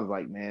did, I was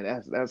like,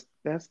 man,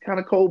 that's kind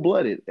of cold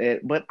blooded.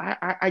 But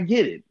I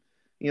get it.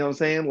 You know what I'm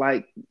saying?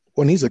 Like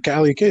when he's a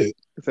Cali kid.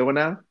 So what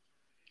now?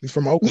 He's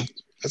from Oakland.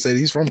 I said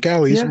he's from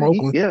Cali. He's from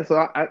Oakland. So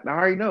I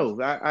already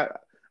know. I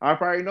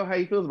already know how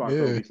he feels about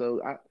Kobe. So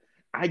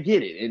I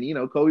get it. And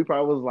Kobe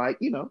probably was like,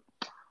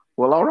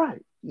 well, all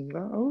right.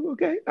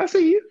 Okay, I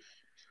see you.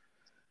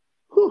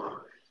 Whew.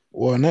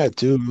 Well, and that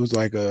too, it was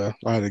like a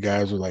lot of the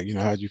guys were like,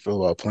 how'd you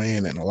feel about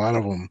playing? And a lot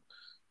of them,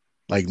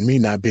 like me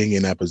not being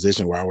in that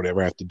position where I would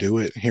ever have to do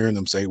it, hearing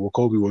them say, well,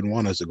 Kobe wouldn't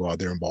want us to go out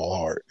there and ball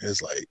hard.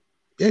 It's like,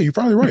 yeah, you're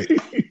probably right.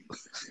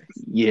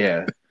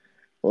 Yeah.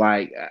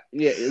 Like,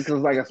 because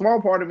like a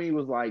small part of me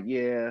was like,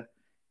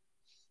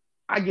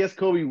 I guess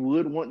Kobe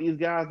would want these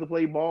guys to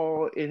play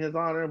ball in his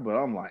honor, but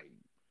I'm like,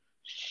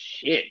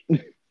 shit.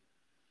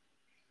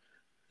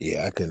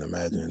 Yeah, I couldn't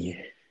imagine.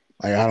 Yeah.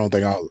 Like, I don't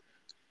think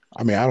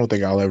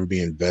I'll ever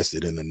be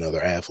invested in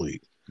another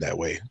athlete that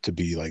way, to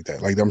be like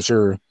that. Like, I'm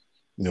sure,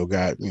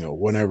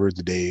 whenever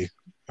the day,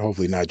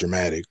 hopefully not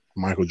dramatic,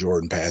 Michael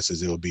Jordan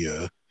passes, it'll be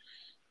a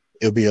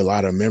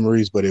lot of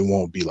memories, but it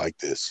won't be like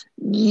this.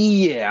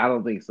 Yeah, I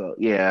don't think so.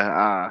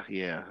 I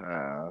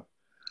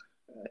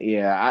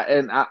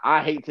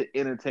hate to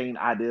entertain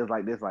ideas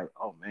like this. Like,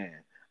 oh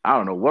man, I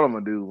don't know what I'm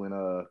gonna do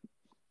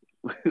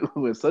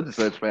when such and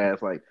such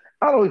pass. Like,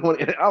 I don't even want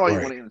to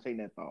entertain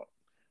that thought.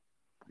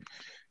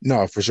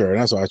 No, for sure.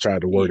 And that's why I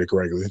tried to word it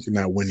correctly.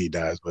 Not when he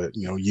dies, but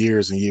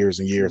years and years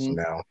and years from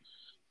now,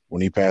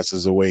 when he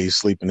passes away,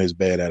 sleep in his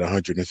bed at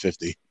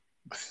 150.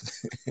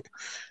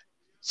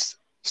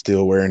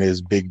 Still wearing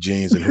his big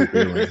jeans and hoop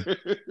earring.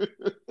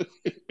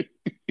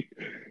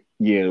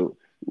 Yeah,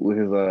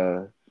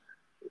 with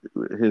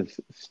his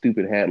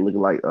stupid hat looking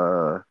like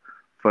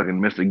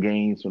fucking Mr.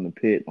 Gaines from the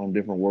Pit on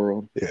Different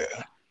World. Yeah.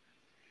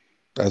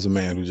 That's a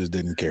man who just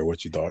didn't care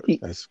what you thought.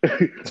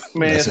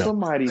 Man,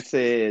 somebody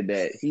said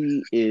that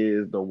he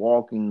is the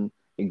walking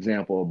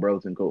example of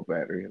Burlington Coat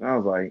Factory. And I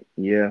was like,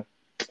 yeah.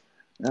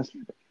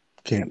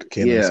 Can't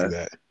see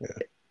that. Yeah.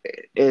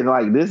 And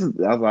like this is,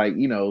 I was like,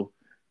 you know,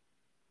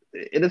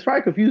 and it's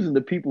probably confusing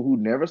to people who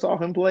never saw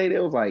him play. They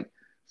was like,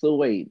 so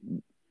wait,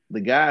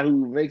 the guy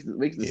who makes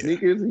the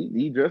sneakers,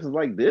 he dresses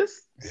like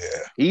this?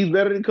 Yeah. He's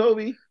better than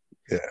Kobe?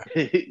 Yeah.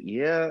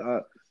 Yeah.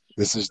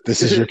 This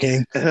is your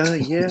king?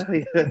 Yeah,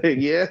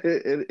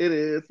 it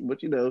is.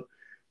 But you know,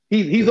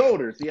 he's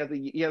older, so you have to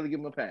give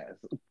him a pass.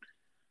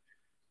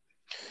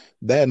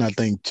 That, and I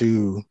think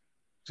too,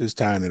 just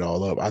tying it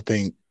all up, I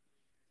think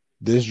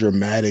this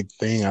dramatic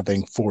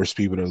thing, forced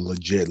people to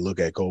legit look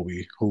at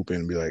Kobe hooping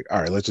and be like, all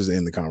right, let's just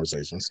end the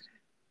conversations.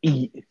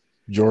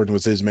 Jordan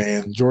was his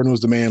man. Jordan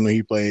was the man when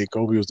he played.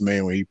 Kobe was the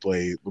man when he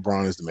played.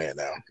 LeBron is the man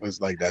now.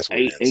 It's like that's what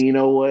it is. And you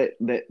know what?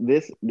 That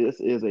this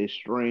is a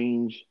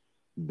strange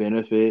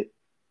benefit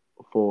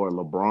for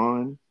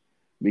LeBron,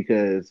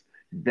 because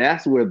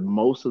that's where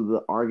most of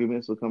the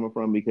arguments are coming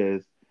from,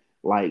 because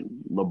like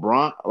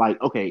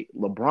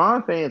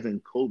LeBron fans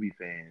and Kobe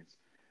fans,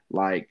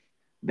 like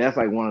that's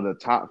like one of the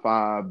top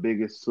 5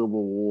 biggest civil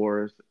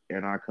wars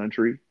in our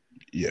country.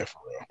 Yeah, for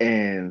real.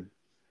 And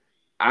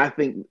I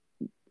think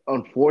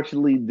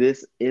unfortunately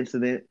this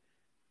incident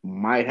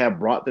might have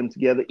brought them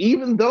together,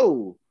 even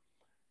though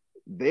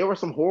there were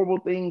some horrible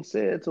things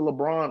said to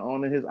LeBron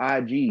on his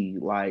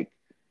IG, like,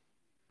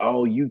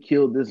 oh, you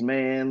killed this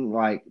man.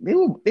 Like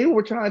they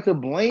were trying to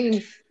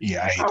blame.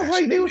 Yeah, I was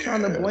like, they were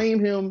trying to blame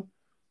him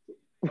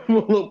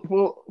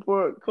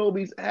for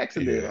Kobe's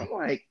accident. Yeah. I'm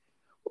like,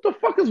 what the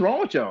fuck is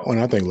wrong with y'all? Well,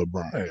 and I think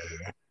LeBron,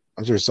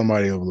 I'm sure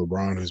somebody of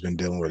LeBron who's been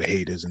dealing with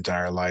hate his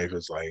entire life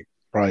is like,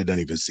 probably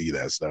doesn't even see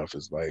that stuff.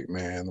 It's like,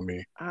 man,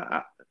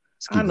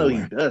 I know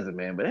he doesn't,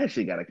 man, but that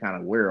shit got to kind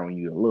of wear on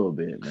you a little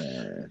bit,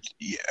 man.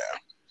 Yeah.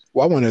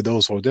 Well, I wanted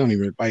those folks. They don't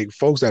even, like,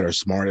 folks that are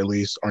smart at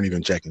least aren't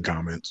even checking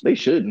comments. They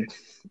shouldn't.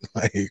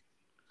 Like,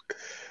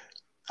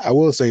 I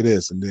will say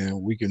this, and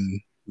then we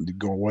can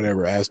go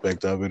whatever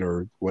aspect of it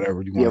or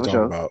whatever you want to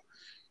talk about.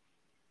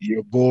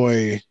 Your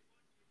boy,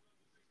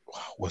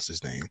 what's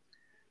his name?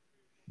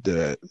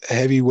 The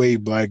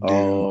heavyweight black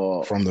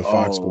dude from the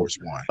Fox Sports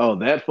One. Oh,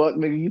 that fuck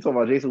nigga? You talking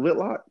about Jason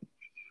Whitlock?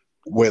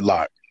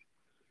 Whitlock.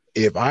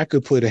 If I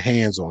could put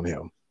hands on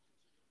him,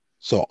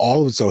 so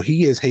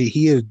he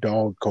is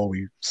dog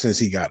Kobe since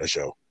he got a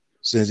show,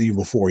 since even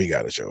before he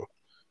got a show.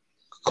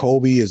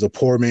 Kobe is a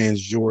poor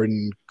man's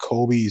Jordan.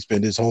 Kobe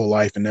spent his whole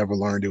life and never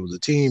learned it was a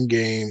team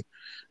game.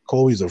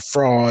 Kobe's a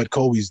fraud.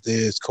 Kobe's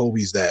this.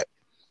 Kobe's that.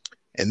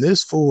 And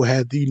this fool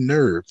had the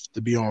nerve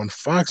to be on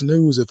Fox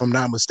News, if I'm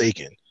not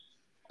mistaken.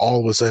 All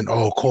of a sudden,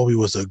 oh, Kobe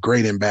was a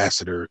great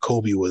ambassador.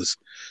 Kobe was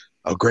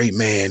a great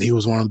man. He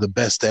was one of the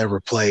best to ever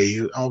play.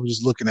 I was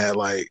just looking at,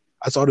 like,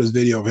 I saw this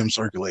video of him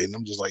circulating.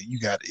 I'm just like, you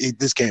got it.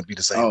 This can't be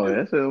the same. Oh,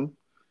 that's him.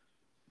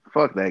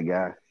 Fuck that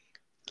guy.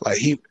 Like,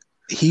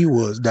 he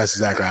was, that's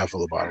exactly how I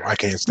feel about him. I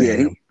can't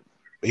stand him.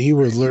 He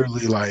was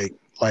literally like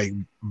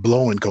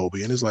blowing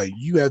Kobe. And it's like,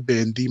 you have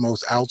been the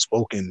most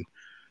outspoken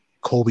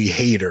Kobe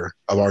hater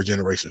of our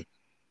generation.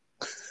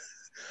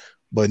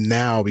 But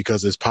now,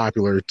 because it's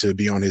popular to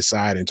be on his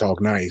side and talk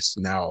nice,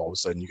 now all of a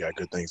sudden you got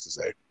good things to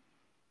say.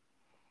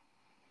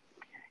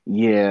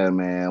 Yeah,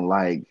 man.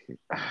 Like,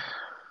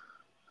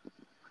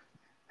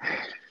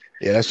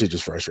 yeah, that shit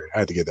just frustrating. I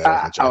had to get that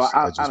off my chest.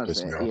 That just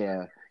pissed me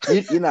off.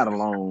 Yeah, you're not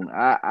alone.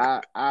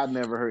 I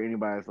never heard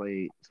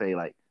anybody say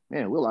like,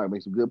 man, Will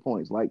make some good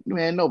points. Like,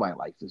 man, nobody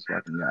likes this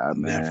fucking guy,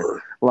 man.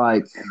 Never.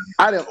 Like,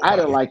 I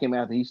didn't like him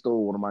after he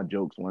stole one of my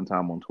jokes one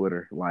time on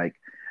Twitter. Like,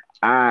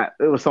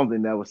 it was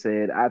something that was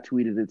said. I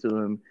tweeted it to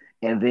him,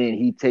 and then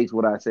he takes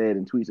what I said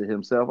and tweets it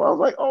himself. I was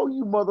like, oh,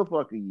 you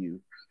motherfucker, you.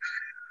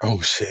 Oh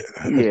shit.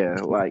 Yeah,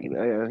 like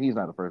he's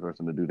not the first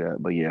person to do that,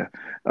 but yeah.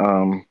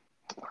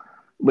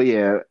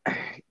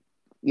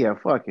 Yeah,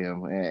 fuck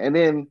him. And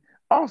then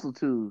also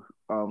too,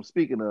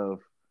 speaking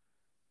of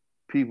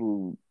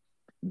people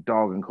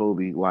dogging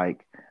Kobe,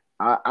 like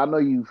I know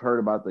you've heard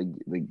about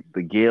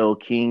the Gayle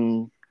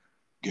King.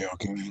 Gayle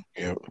King,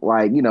 yeah.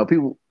 Like, you know,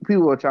 people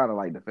are trying to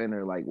like defend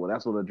her, like, well,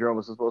 that's what a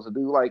journalist is supposed to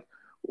do. Like,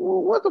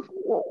 well,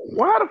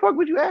 why the fuck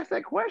would you ask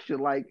that question?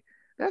 Like,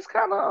 that's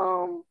kind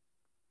of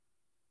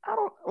I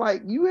don't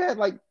like. You had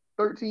like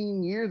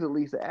 13 years at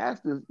least to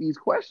ask these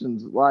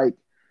questions, like,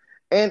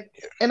 and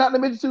not to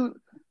mention too,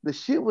 the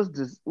shit was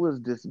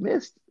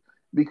dismissed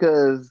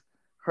because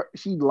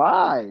she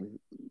lied.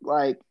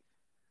 Like,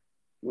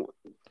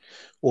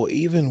 well,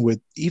 even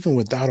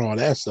without all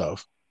that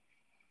stuff,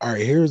 all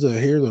right. Here's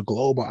a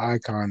global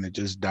icon that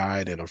just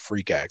died in a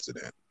freak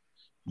accident.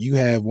 You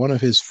have one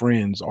of his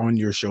friends on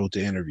your show to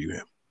interview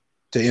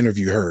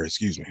her.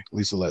 Excuse me,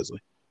 Lisa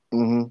Leslie.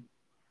 Mm-hmm.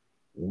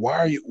 why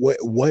are you?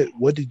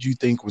 What did you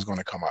think was going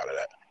to come out of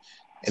that?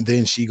 And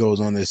then she goes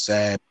on this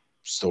sad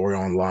story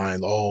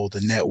online. Oh,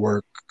 the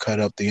network cut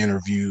up the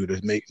interview to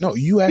make. No,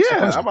 you asked the Yeah,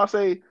 question. I'm about to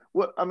say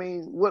what. I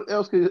mean, what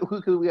else could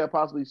we have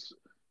possibly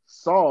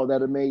saw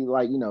that it made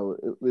like it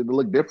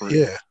look different?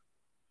 Yeah.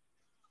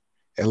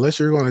 Unless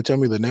you're going to tell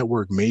me the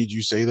network made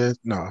you say that,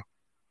 no,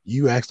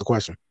 you asked the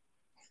question.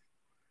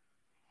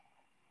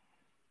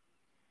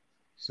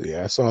 So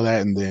yeah, I saw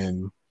that, and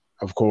then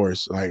of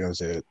course, like I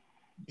said,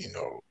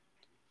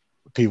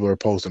 people are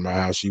posting about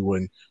how she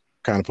wouldn't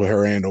kind of put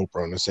her and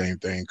Oprah on the same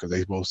thing because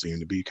they both seem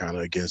to be kind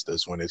of against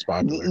us when it's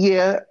popular.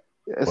 Yeah,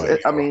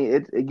 But, I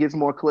mean, it gets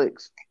more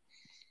clicks.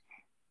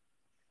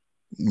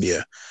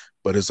 Yeah,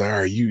 but it's like, all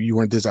right, you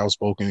weren't this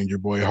outspoken, and your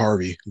boy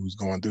Harvey, who's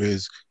going through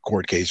his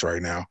court case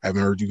right now,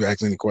 haven't heard you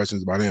ask any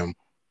questions about him.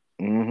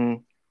 Mm-hmm.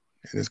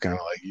 And it's kind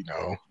of like,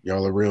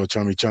 y'all are real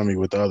chummy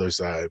with the other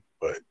side,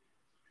 but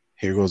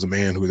here goes a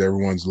man who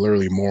everyone's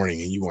literally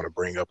mourning, and you want to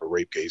bring up a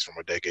rape case from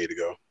a decade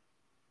ago.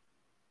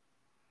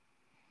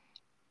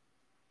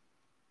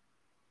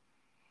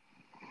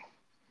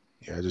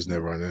 Yeah, I just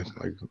never understand.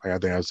 Like I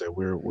think I said,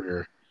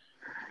 we're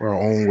our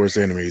own worst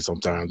enemies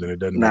sometimes, and it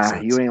doesn't make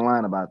sense. You ain't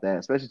lying about that,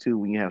 especially too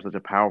when you have such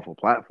a powerful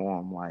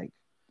platform. Like,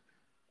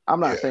 I'm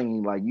not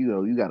saying like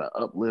you got to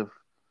uplift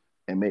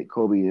and make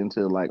Kobe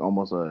into like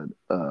almost a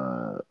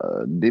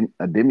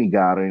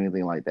demigod or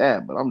anything like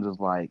that, but I'm just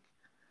like,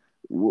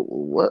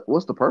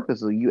 what's the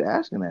purpose of you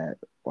asking that?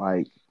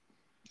 Like,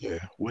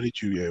 what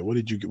did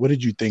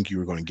you think you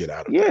were going to get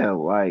out of it? Yeah,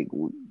 like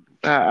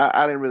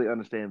I didn't really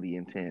understand the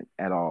intent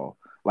at all.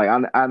 Like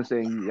I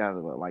understand you guys have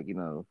like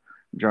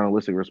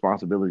journalistic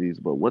responsibilities,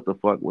 but what the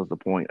fuck was the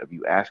point of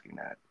you asking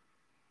that?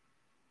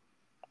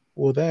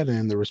 Well, that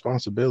and the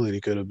responsibility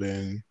could have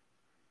been,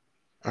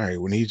 all right,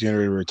 when he's getting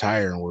ready to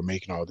retire and we're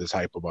making all this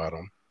hype about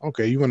him.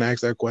 Okay, you want to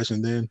ask that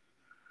question then?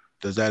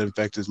 Does that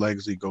affect his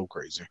legacy? Go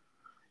crazy.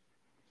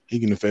 He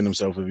can defend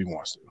himself if he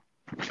wants to.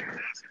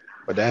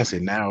 But that's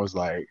it. Now it's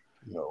like,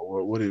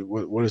 what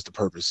is the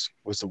purpose?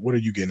 What are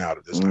you getting out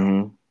of this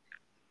now?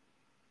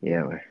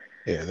 Yeah, man.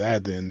 Yeah,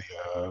 that then,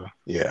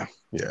 yeah.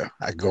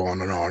 I could go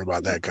on and on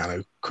about that kind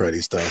of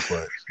cruddy stuff,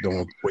 but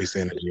don't waste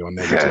energy on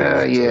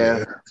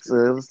negativity. So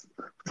let's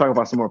talk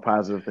about some more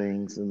positive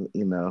things, and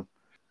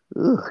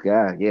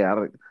God,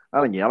 yeah, I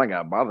don't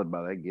got bothered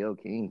by that Gayle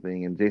King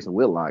thing and Jason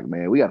Whitlock,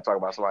 man. We got to talk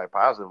about somebody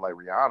positive like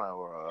Rihanna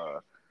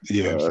or.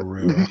 Yeah, for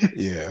real.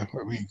 Yeah,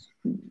 I mean,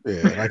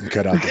 I can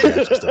cut out the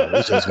gotcha stuff.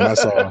 It's just when I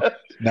saw,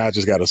 now I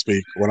just got to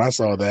speak. When I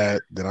saw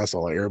that, then I saw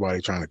like everybody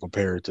trying to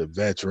compare it to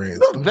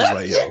veterans.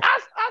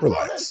 I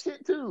relax. Saw that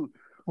shit too.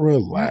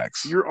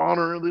 Relax. You're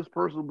honoring this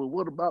person, but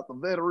what about the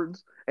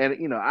veterans?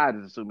 And I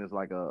just assume it's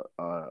like a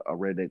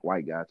redneck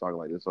white guy talking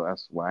like this, so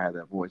that's why I had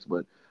that voice.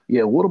 But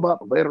yeah, what about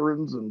the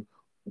veterans and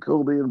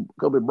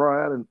Kobe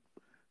Bryant?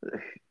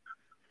 And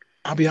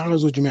I'll be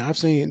honest with you, man. I've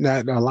seen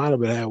that a lot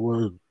of it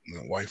were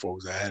white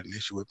folks I had an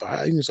issue with. But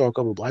I even saw a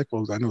couple of black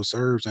folks I know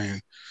serve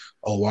saying,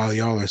 "Oh, while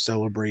y'all are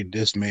celebrating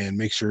this man,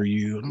 make sure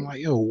you." And I'm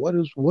like, "Yo, what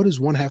does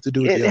one have to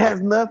do with the other?" It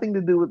has nothing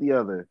to do with the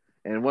other.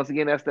 And once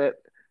again, that's that.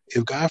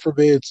 If God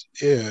forbid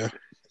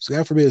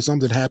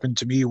something happened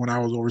to me when I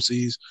was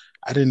overseas,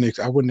 I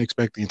wouldn't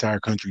expect the entire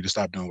country to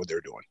stop doing what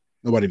they're doing.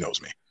 Nobody knows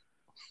me.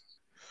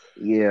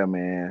 Yeah,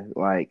 man.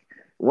 Like,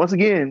 once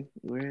again,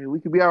 we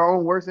could be our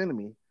own worst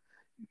enemy.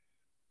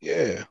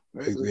 Yeah.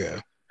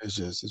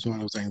 It's one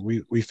of those things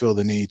we feel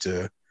the need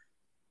to,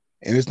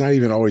 and it's not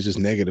even always just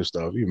negative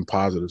stuff, even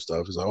positive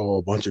stuff. It's like, oh,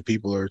 a bunch of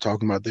people are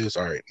talking about this.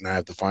 All right, now I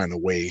have to find a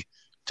way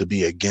to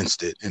be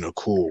against it in a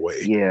cool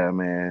way. Yeah,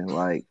 man.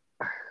 Like,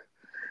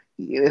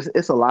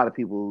 it's a lot of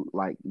people,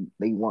 like,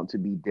 they want to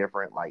be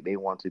different. Like, they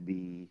want to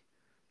be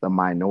the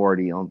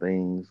minority on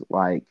things.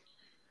 Like,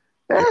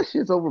 that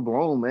shit's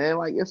overblown, man.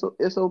 Like,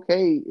 it's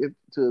okay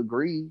to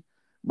agree,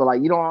 but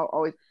like, you don't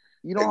always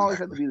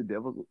have to be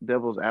the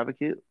devil's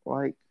advocate.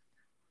 Like,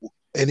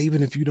 and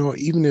even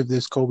if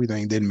this Kobe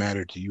thing didn't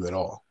matter to you at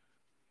all,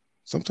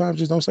 sometimes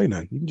just don't say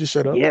nothing. You can just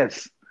shut up.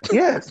 Yes.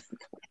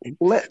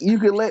 You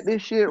can let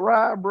this shit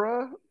ride,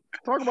 bro.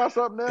 Talk about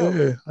something else.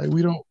 Yeah, like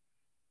we don't.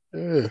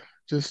 Yeah,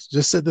 just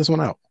sit this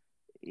one out.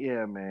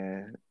 Yeah,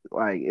 man.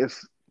 Like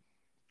it's.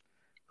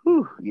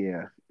 Whew,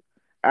 yeah,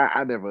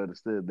 I never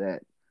understood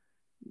that.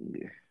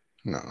 Yeah.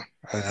 No,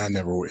 I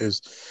never.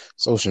 It's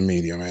social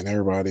media, man.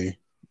 Everybody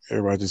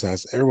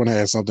everyone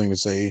has something to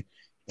say,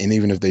 and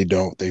even if they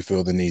don't, they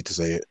feel the need to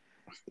say it.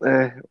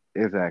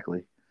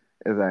 Exactly.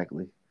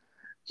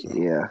 So.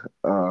 Yeah.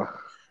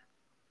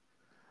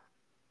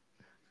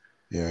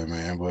 Yeah,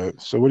 man.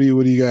 But so, what do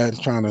you got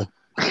trying to?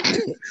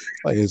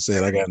 Like I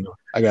said,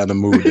 I got to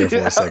move there for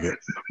a second,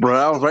 bro.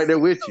 I was right there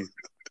with you.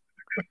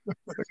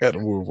 I got to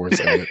move for a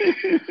second.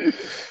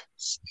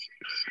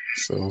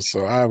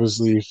 So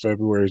obviously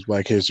February is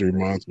Black History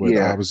Month, but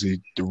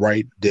obviously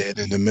right dead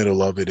in the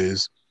middle of it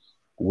is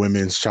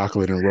Women's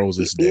Chocolate and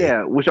Roses Day.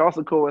 Yeah, which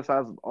also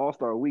coincides with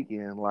All-Star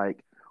Weekend.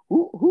 Like,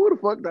 who the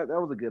fuck that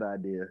was a good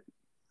idea?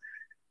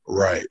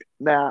 Right.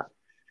 Now,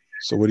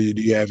 so what do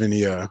you have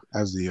any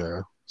as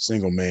the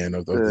single man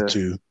of the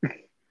two?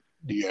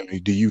 Do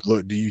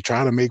you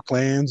try to make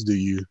plans?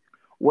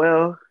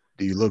 Well,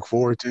 Do you look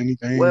forward to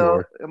anything well,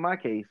 or in my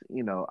case,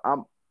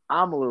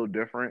 I'm a little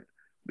different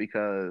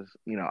because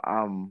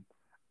I'm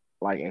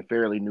like a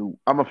fairly new.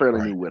 I'm a fairly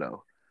new right,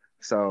 widow.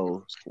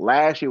 So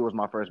last year was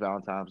my first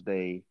Valentine's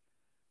Day.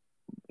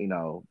 You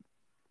know,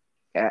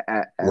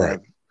 as right,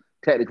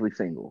 technically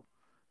single.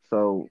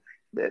 So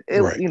right,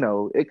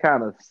 it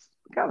kind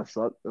of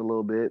sucked a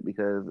little bit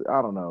because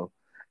I don't know.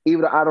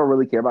 Even though I don't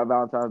really care about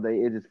Valentine's Day,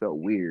 it just felt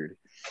weird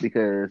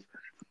because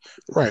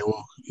right?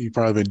 Well, you've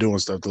probably been doing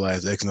stuff the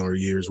last X number of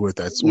years with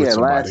yeah, the last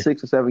somebody.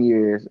 6 or 7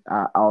 years,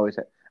 I always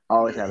had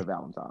Yeah, a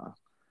Valentine.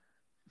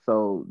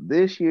 So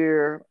this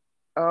year,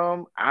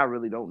 I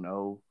really don't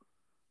know.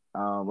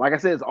 Like I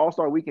said, it's All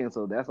Star Weekend,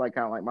 so that's like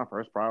kind of like my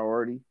first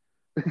priority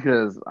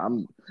because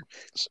I'm.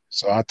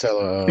 so I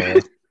tell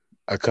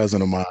a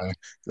cousin of mine.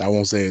 I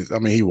won't say. I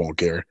mean, he won't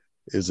care.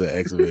 Is an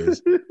ex of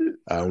his.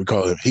 We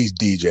call him. He's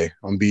DJ.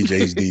 I'm BJ.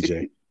 He's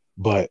DJ.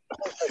 But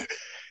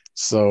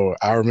so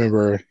I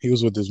remember he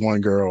was with this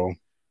one girl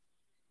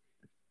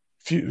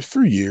few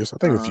years. I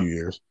think a uh few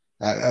years.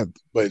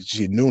 But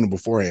she knew him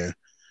beforehand.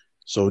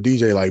 So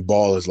DJ like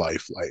ball his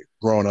life. Like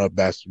growing up,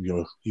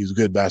 he was a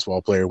good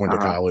basketball player. Went to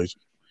huh. college.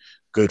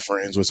 Good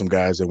friends with some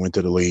guys that went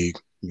to the league.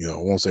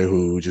 Won't say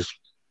who.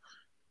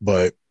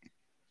 But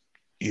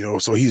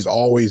so he's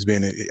always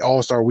been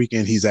All Star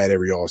Weekend. He's at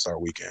every All Star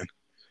Weekend.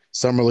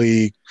 Summer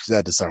League, he's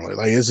at the Summer League.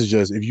 Like this is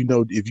just if you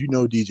know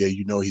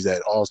DJ, he's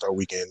at All Star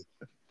Weekend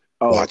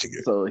Oh, watching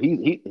it. so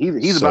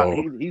he's about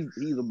So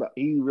he's about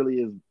he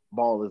really is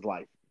ball his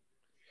life.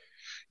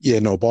 yeah,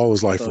 no, ball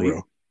was life So for he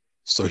real.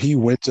 So he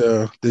went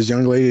to this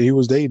young lady he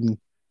was dating.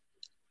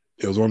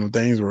 It was one of the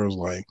things where it was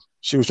like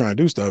she was trying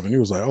to do stuff, and he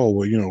was like, "Oh,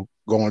 well,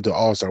 going to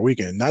All Star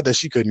Weekend." Not that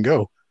she couldn't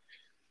go,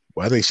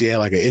 but I think she had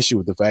like an issue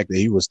with the fact that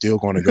he was still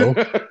going to go.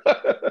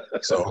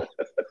 So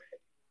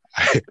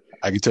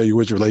I can tell you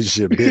which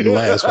relationship didn't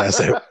last past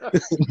that,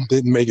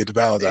 didn't make it to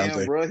Valentine's Damn,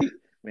 Day bro.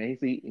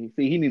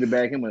 He need to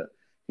back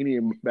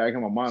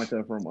him a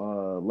Monica from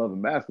Love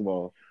and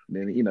Basketball.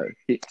 Then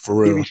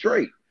for he'd be real.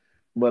 straight.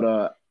 But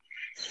Well,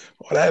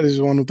 that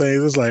is one of the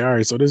things. It's like, all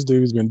right, so this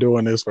dude's been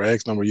doing this for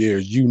X number of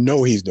years.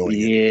 He's doing it.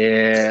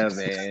 yeah,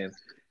 man.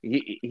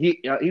 He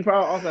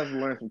probably also has to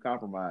learn some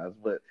compromise.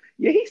 But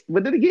yeah,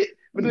 but then again,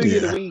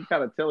 Yeah. when he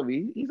kind of telling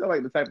me he's not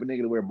like the type of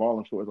nigga to wear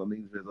balling shorts on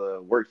these his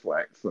work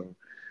slacks. So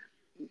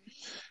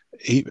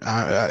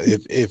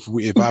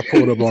If I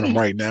pulled up on him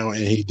right now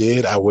and he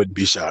did, I wouldn't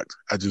be shocked.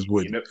 I just you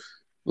wouldn't. know,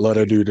 Love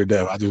that dude to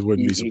death. I just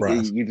wouldn't be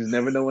surprised. you just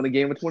never know when a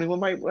game of 21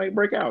 might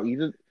break out. You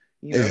just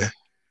Yeah.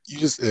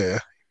 Yeah.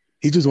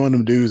 He's just one of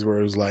them dudes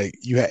where it's like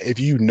if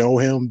you know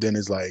him, then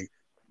it's like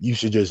you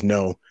should just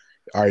know.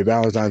 All right,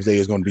 Valentine's Day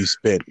is going to be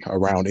spent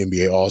around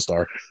NBA All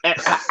Star.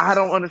 I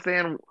don't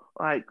understand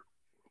like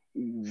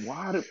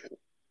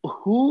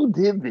who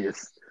did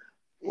this?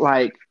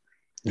 Like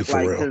For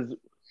real. because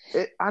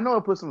I know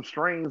it put some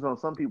strains on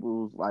some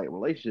people's like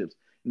relationships.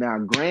 Now,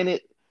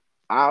 granted,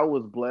 I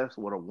was blessed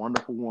with a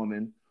wonderful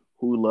woman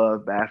who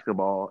loved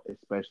basketball,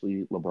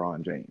 especially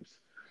LeBron James.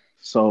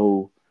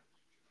 So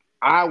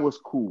I was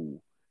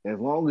cool as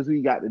long as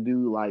we got to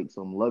do like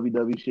some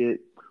lovey-dovey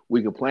shit.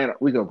 We could plan.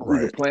 We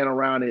Right. could plan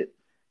around it,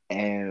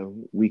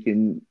 and we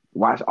can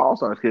watch All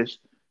Stars because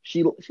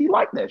she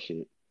liked that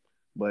shit.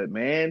 But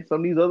man, some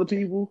of these other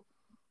people,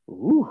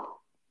 ooh,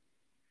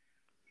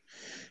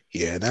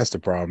 Yeah, that's the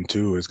problem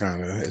too. It's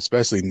kind of,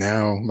 especially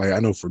now, like I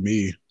know for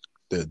me,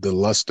 the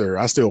luster,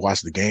 I still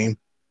watch the game,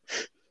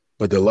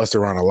 but the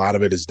luster on a lot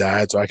of it has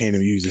died. So I can't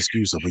even use the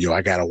excuse of,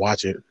 I got to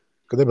watch it.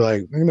 Because they'll be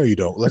like, no, you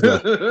don't. Let's go.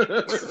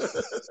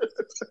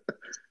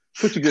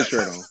 put your good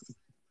shirt on.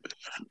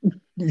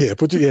 Yeah,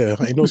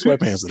 ain't no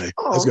sweatpants today.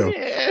 Let's go.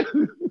 Man.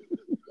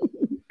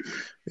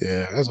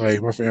 Yeah, that's why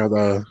my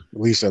friend,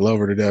 Lisa, I love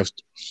her to death.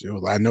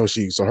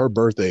 So her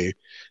birthday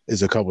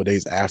is a couple of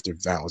days after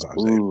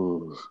Valentine's Day.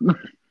 Ooh.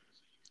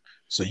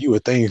 So you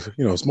would think,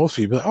 most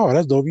people, oh,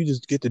 that's dope. You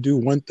just get to do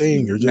one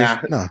thing. You're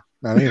just, nah,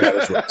 they ain't how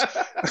this works.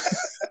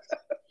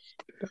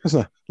 That's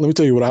not, let me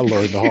tell you what I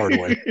learned the hard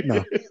way.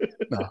 No.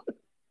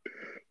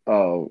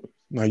 Oh.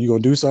 No, you're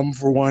going to do something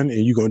for one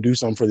and you're going to do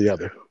something for the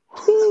other.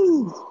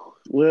 Whew.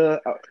 Well,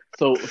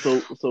 so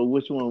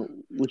which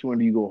one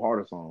do you go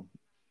hardest on?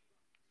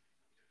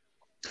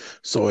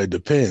 So it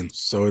depends.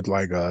 So it's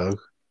like a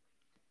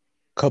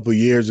couple of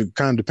years. It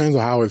kind of depends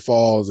on how it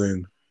falls.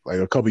 And like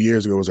a couple of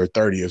years ago was her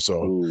 30th.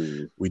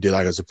 So we did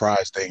like a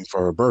surprise thing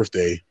for her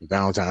birthday.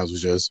 Valentine's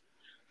was just,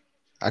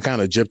 I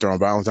kind of gypped her on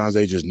Valentine's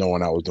Day just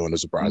knowing I was doing a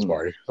surprise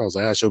party. I was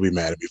like, she'll be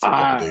mad at me for a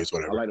couple days,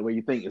 whatever. I like the way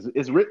you think.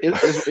 It's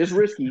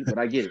risky, but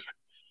I get it.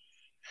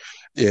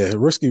 Yeah,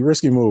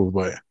 risky move.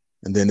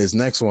 And then this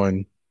next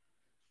one,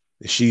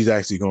 she's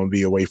actually going to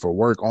be away for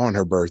work on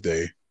her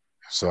birthday.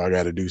 So I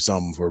got to do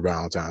something for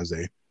Valentine's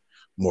Day.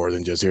 More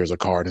than just here's a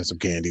card and some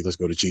candy. Let's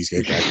go to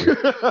Cheesecake Factory.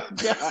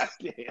 God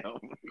damn.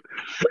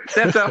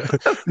 That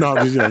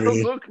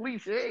sounds so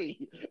cliche.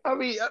 I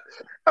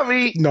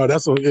mean. No,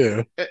 that's what.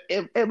 Yeah.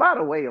 And by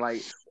the way,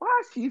 like,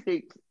 why is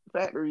Cheesecake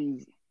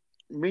Factory's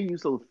menu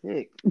so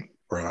thick?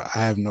 bro.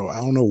 I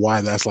don't know why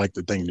that's like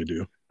the thing to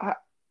do.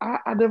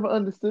 I never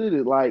understood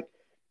it. Like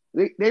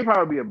they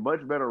probably be a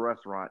much better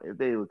restaurant if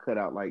they would cut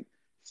out like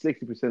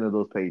 60% of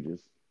those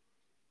pages.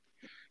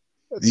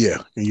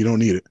 Yeah, and you don't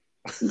need it.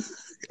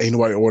 Ain't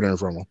nobody ordering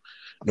from them.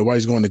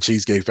 Nobody's going to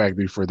Cheesecake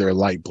Factory for their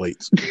light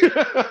plates.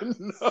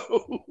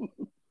 No.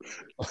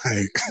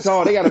 Like,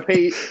 No, they got a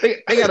page.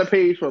 They got a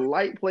page for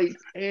light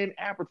plates and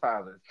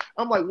appetizers.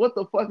 I'm like, what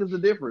the fuck is the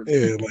difference?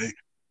 yeah,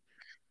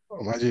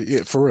 like,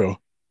 yeah, for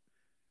real.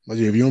 Like,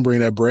 if you don't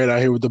bring that bread out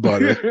here with the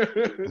butter,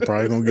 I'm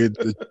probably gonna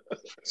get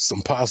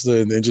some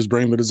pasta and then just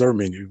bring the dessert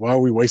menu. Why are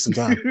we wasting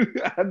time?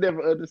 I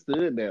never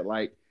understood that.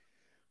 Like,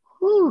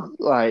 whew,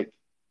 like,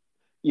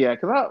 yeah,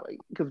 because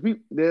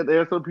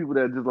there are some people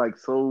that are just like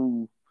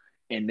so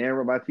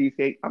enamored by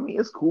cheesecake. I mean,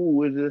 it's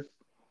cool. It's just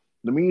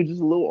the menu's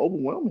just a little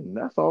overwhelming.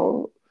 That's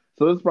all.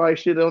 So it's probably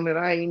shit on it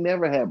I ain't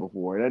never had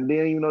before. And I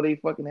didn't even know they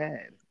fucking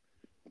had.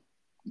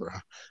 Bro,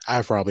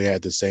 I probably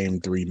had the same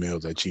 3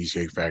 meals at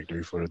Cheesecake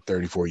Factory for the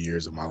 34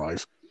 years of my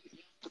life.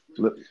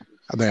 Look.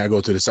 I think I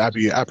go to the side.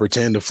 I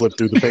pretend to flip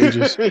through the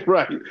pages.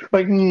 Right.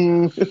 Like,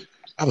 I'm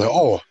like,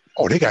 oh,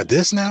 they got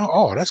this now?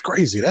 Oh, that's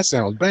crazy. That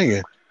sounds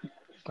banging.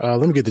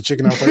 Let me get the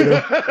chicken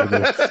Alfredo.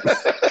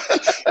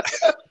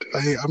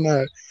 Hey,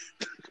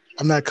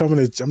 I'm not coming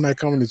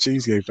to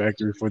Cheesecake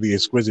Factory for the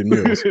exquisite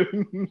meals.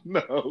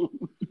 No.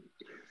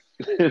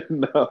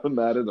 No,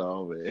 not at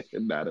all, man.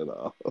 Not at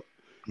all.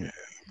 Yeah,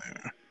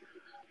 man.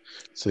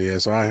 So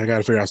I got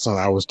to figure out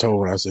something. I was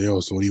told, I said,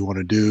 yo, so what do you want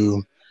to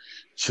do?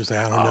 She was like,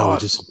 I don't know,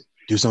 just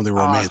do something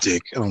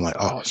romantic. And I'm like,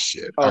 oh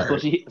shit. Oh, so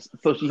right.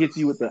 she hits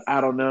you with the I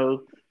don't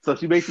know. So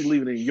she basically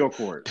leaving it in your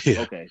court.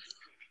 Yeah. Okay.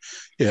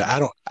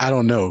 Yeah, I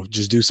don't know.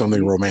 Just do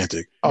something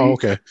romantic. Oh,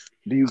 okay.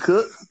 Do you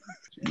cook?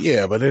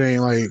 Yeah, but it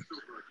ain't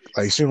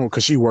like she don't,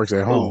 because she works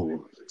at home.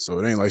 Ooh. So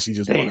it ain't like she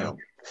just want to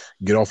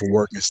get off of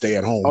work and stay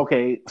at home.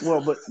 Okay.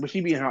 Well, but she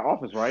be in her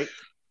office, right?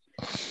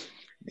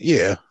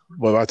 Yeah,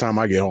 but by the time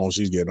I get home,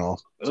 she's getting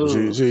off.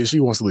 So she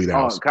wants to leave the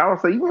house. Kyle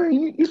say you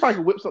probably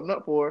could whip something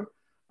up for her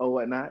or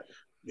whatnot.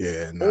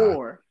 Yeah, nah.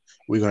 Or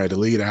we're gonna have to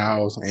leave the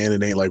house, and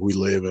it ain't like we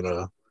live in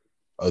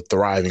a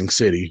thriving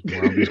city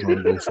where I'm just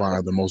gonna go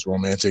find the most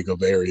romantic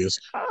of areas.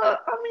 I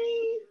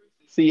mean,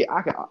 see,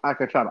 I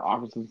could try to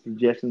offer some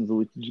suggestions of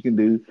what you can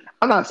do.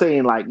 I'm not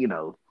saying like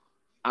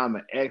I'm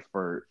an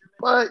expert,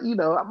 but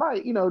I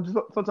might just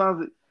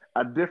sometimes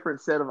a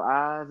different set of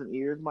eyes and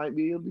ears might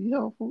be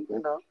helpful.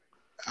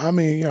 I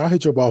mean, I'll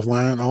hit you up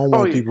offline. I don't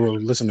want people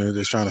listening to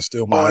this trying to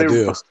steal my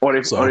ideas. Or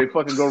they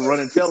fucking go run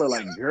and tell her,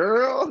 like,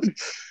 girl.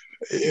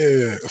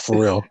 Yeah, for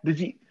real. Did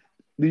you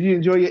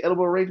enjoy your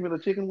edible arrangement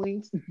of chicken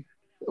wings?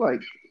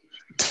 Like,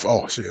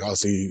 oh shit! I'll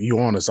see you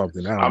on to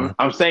something now.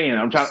 I'm saying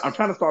I'm trying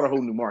to start a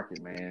whole new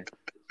market, man.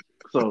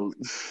 So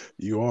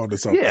you on to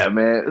something? Yeah,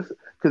 man.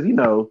 Because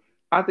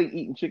I think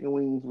eating chicken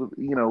wings with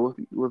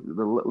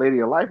the lady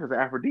of life is an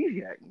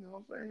aphrodisiac. You know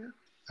what I'm saying?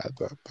 I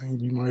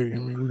think you might. I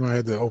mean, we're gonna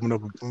have to open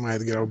up. We might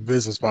have to get our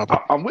business popping.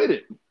 I'm with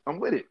it.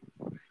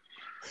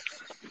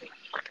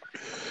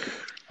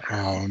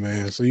 Oh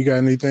man! So you got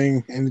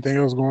anything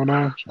else going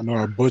on? I know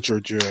I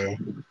butchered your.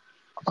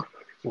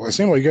 Well, it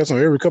seems like you got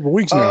some every couple of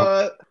weeks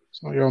now.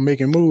 So y'all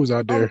making moves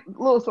out there. A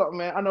little something,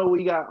 man. I know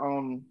we got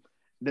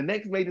the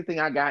next major thing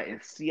I got is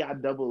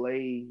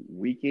CIAA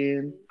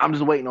weekend. I'm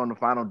just waiting on the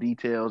final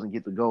details and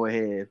get the go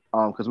ahead.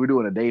 Because we're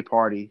doing a day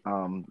party.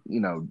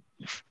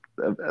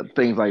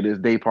 Things like this,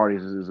 day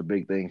parties is a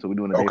big thing. So we're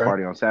doing a day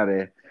party on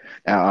Saturday.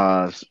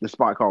 The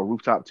spot called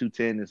Rooftop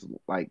 210 is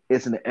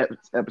it's in the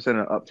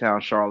epicenter of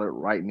Uptown Charlotte,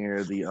 right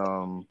near the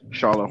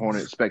Charlotte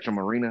Hornets Spectrum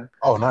Arena.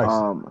 Oh,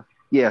 nice.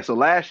 Yeah. So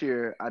last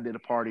year I did a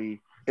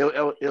party. It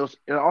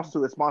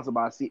also is sponsored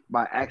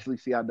by actually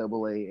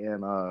CIAA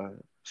and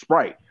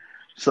Sprite.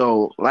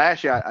 So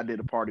last year I did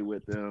a party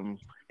with them,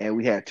 and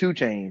we had 2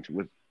 Chainz,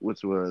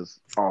 which was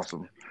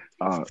awesome.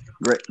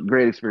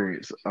 Great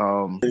experience.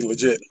 Pretty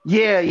legit.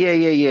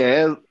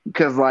 Yeah.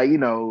 Because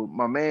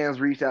my man's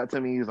reached out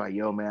to me. He's like,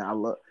 "Yo, man,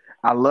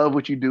 I love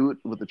what you do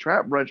with the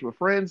Trap Brunch with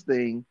Friends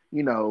thing.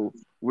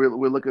 We're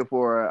looking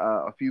for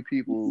a few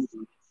people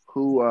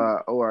who are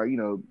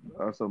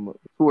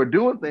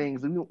doing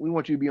things, and we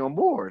want you to be on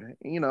board."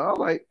 And, I was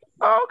like,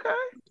 "Oh, okay."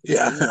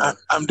 Yeah,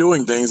 I'm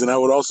doing things, and I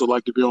would also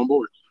like to be on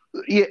board.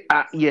 Yeah.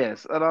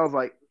 Yes, and I was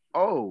like,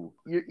 "Oh,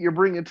 you're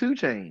bringing 2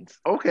 Chainz,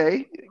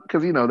 okay?"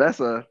 Because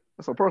that's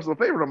a personal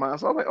favorite of mine.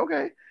 So I was like,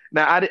 okay.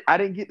 Now I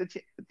didn't get the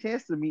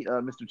chance to meet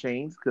Mr.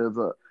 Chainz because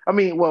I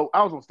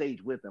was on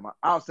stage with him.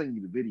 I'll send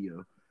you the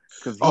video.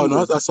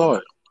 I saw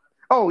it.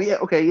 Oh yeah,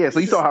 okay, yeah. So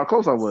you saw how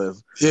close I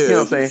was. Yeah, you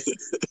know what I'm saying.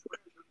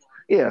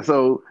 Yeah.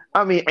 So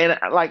I mean, and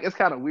it's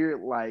kind of weird,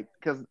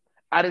 because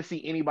I didn't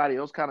see anybody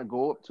else kind of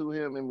go up to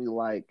him and be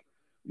like,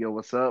 "Yo,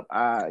 what's up?"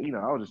 I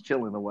was just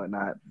chilling and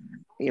whatnot.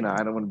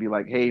 I don't want to be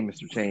like, "Hey,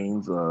 Mr.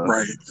 Chainz,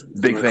 right?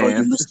 Big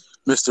fan,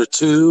 Mr.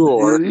 2,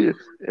 or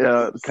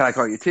can I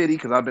call you Titty?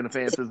 Because I've been a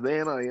fan since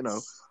then,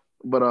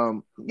 But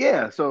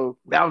yeah. So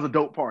that was a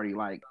dope party.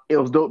 It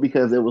was dope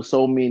because there was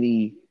so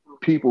many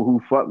people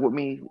who fuck with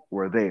me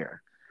were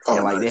there.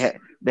 And like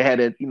they had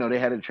a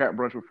Trap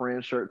Brunch with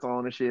Friends shirts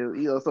on and shit,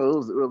 so it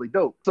was really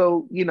dope.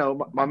 So,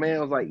 my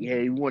man was like,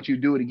 hey, we want you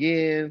to do it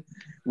again.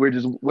 We're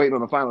just waiting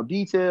on the final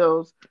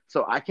details.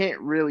 So I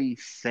can't really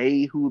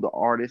say who the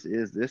artist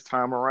is this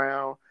time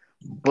around,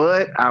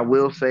 but I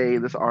will say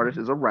this artist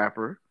is a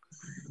rapper.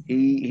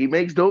 He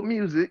makes dope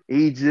music.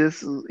 He's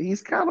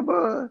kind of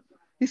an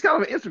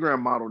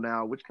Instagram model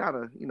now, which kind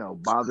of,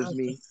 bothers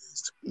me.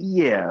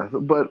 Yeah,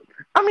 but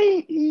I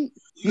mean,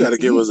 you got to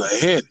give us a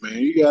hint, man.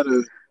 You got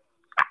to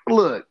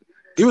look.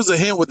 Give us a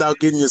hint without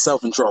getting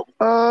yourself in trouble.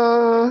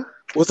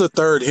 What's the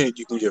third hint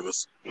you can give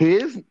us?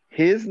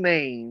 His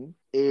name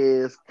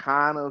is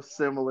kind of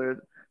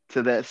similar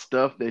to that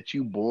stuff that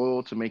you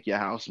boil to make your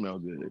house smell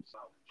good.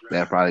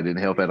 That probably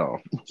didn't help at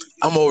all.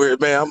 I'm over here,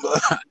 man.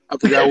 I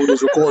forgot we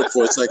was recording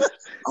for a second.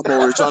 I'm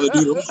over here trying to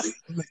do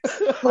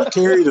I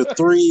carry the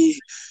 3.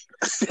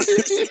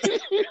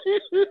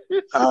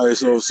 All right,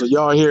 so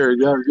y'all here,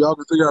 y'all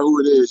can figure out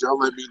who it is. Y'all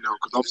let me know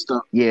because I'm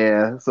stuck.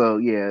 Yeah, so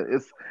yeah,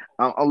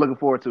 I'm looking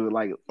forward to it.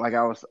 Like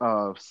I was,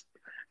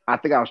 I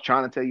think I was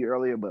trying to tell you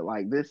earlier, but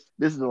like this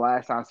is the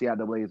last time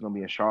CIAA is going to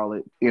be in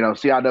Charlotte.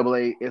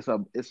 CIAA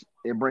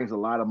it brings a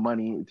lot of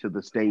money to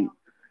the state,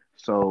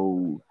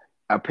 so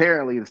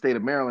apparently the state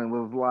of Maryland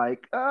was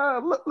like,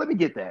 let me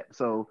get that.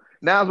 So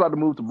now it's about to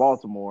move to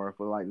Baltimore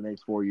for like the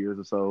next 4 years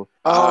or so.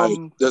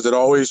 Does it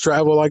always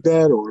travel like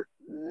that, or?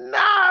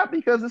 Nah,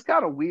 because it's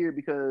kind of weird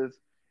because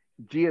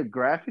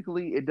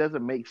geographically it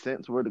doesn't make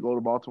sense where to go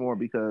to Baltimore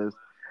because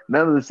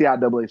none of the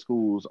CIAA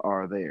schools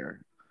are there.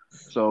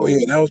 So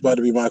that was about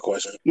to be my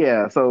question.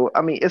 Yeah, so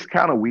I mean it's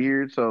kind of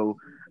weird. So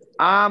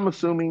I'm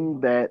assuming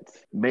that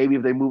maybe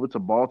if they move it to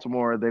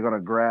Baltimore, they're gonna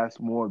grasp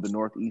more of the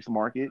Northeast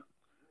market.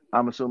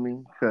 I'm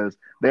assuming because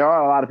there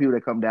are a lot of people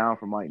that come down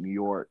from like New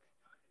York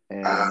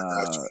and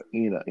the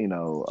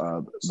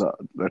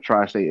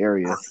tri-state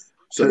area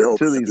to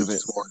these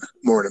events.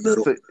 More in the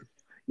middle. So,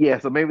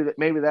 so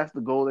maybe that's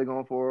the goal they're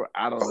going for.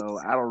 I don't know.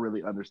 I don't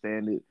really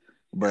understand it,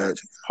 but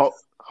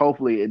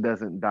hopefully it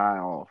doesn't die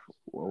off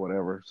or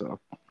whatever. So.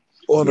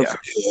 Well,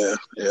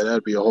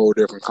 that'd be a whole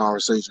different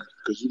conversation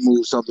because you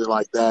move something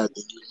like that,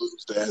 then you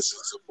lose the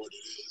essence of what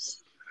it is.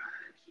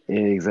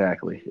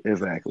 Exactly.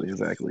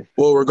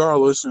 Well,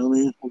 regardless,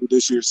 with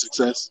this year's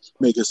success,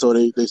 make it so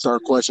they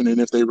start questioning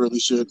if they really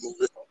should move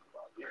it.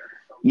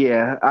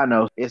 Yeah, I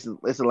know. It's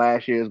the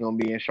last year it's going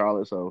to be in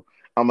Charlotte, so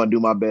I'm going to do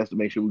my best to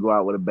make sure we go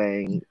out with a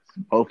bang.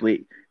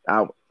 Hopefully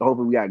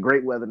we got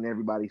great weather and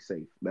everybody's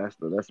safe. That's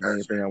the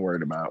main thing I'm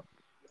worried about.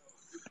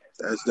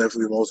 That's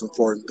definitely the most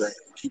important thing.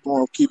 Keep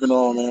on keeping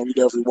on, man. We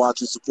definitely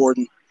watching,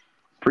 supporting.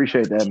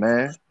 Appreciate that,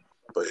 man.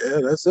 But yeah,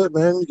 that's it,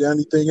 man. You got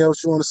anything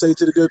else you want to say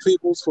to the good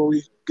people before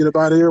we get up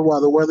out of here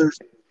while the weather's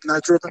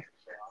not tripping?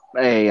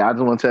 Hey, I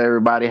just want to tell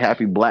everybody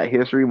happy Black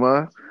History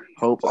Month.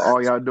 Hope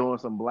all y'all doing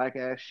some black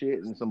ass shit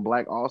and some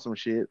black awesome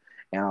shit.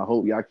 And I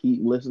hope y'all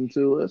keep listening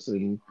to us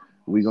and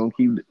we gonna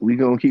keep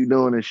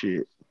doing this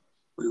shit.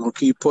 We're gonna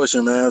keep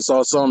pushing, man. I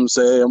saw something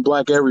say I'm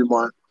black every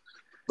month.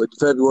 But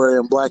February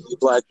I'm black.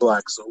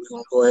 So we're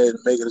gonna go ahead and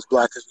make it as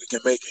black as we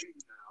can make it.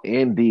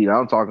 Indeed.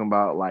 I'm talking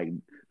about like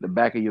the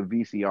back of your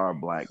VCR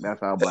black. That's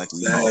how black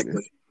we are.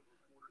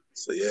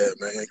 So yeah,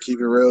 man. Keep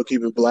it real,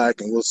 keep it black,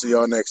 and we'll see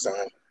y'all next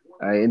time.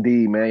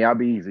 Indeed, man. Y'all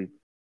be easy.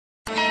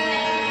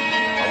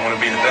 I want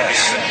to be the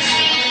best.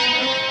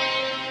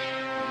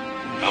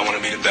 I want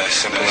to be the best.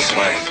 Simple and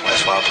plain.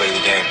 That's why I play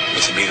the game.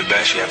 But to be the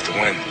best, you have to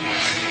win.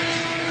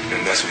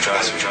 And that's what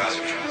drives me.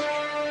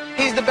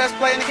 He's the best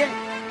player in the game.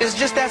 It's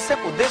just that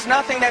simple. There's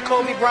nothing that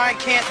Kobe Bryant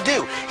can't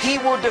do.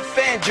 He will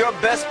defend your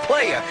best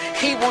player.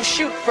 He will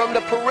shoot from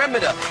the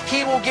perimeter.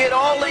 He will get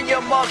all in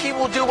your mug. He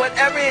will do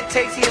whatever it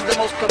takes. He is the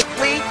most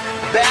complete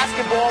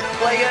basketball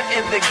player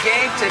in the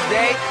game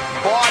today,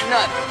 bar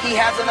none. He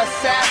has an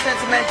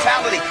assassin's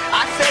mentality.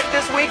 I said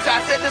this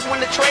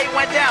when the trade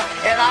went down,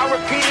 and I'll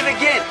repeat it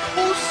again.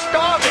 Who's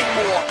starving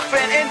more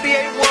for an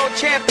NBA World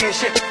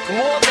Championship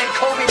more than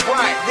Kobe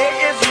Bryant? There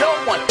is no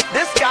one.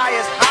 This guy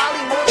is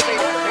highly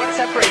motivated. What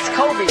separates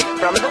Kobe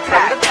from the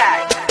pack?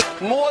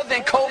 More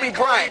than Kobe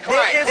Bryant.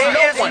 There is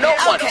no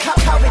one. Okay,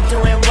 Kobe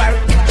doing work.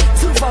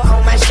 2-4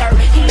 on my shirt.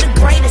 He the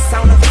greatest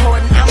on the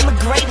court, and I'm the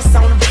greatest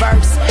on the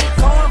verse.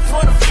 Going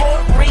for the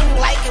fourth ring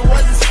like it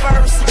was his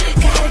first.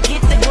 Gotta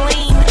get the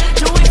gleam.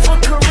 Do it for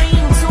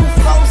Kareem.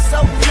 2-4 so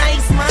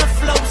nice, my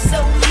flow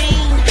so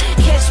mean.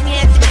 Catch me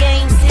at the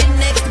game, sitting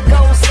next to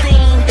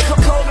Goldstein.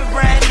 Kobe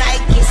Bryant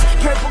Nikes,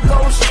 purple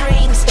gold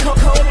streams.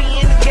 Kobe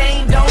in the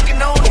game,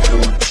 dunking on the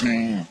whole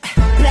team.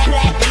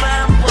 Black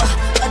Mamba,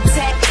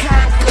 attack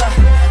conquer.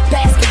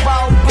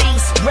 Basketball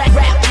beast, rap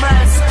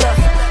monster.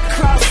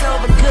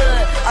 Crossover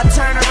good, a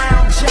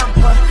turnaround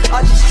jumper. Or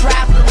just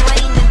drive the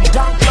lane and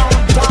dunk on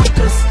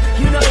dunkers.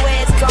 You know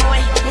where it's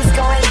going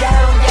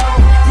down, yo.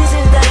 This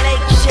is the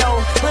Lake Show,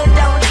 but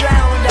don't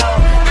drown, though.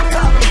 I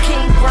call him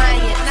King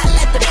Bryant, not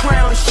let the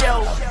crown show.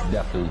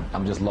 Definitely,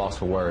 I'm just lost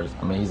for words.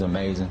 I mean, he's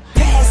amazing.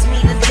 Pass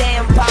me the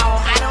damn ball,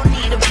 I don't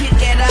need a pick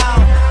at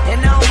all.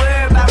 And don't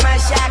worry about my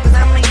shot, cause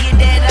I'ma get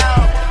that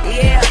all.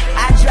 Yeah,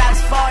 I drops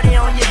 40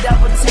 on your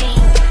double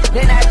team.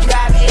 Then I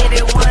drop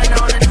 81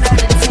 on the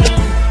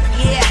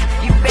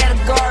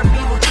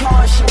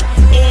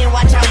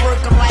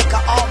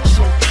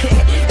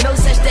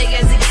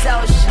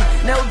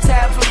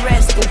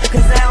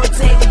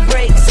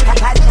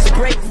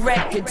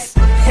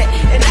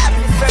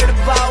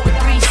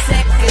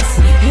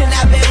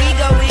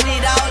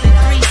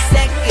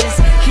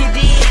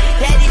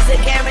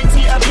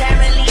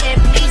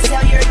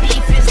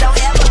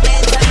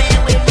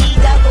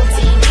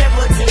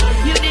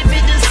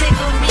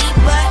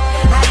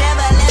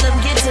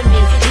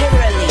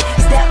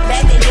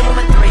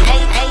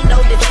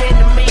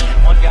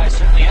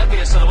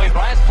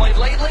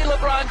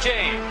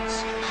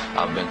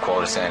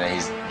saying that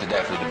he's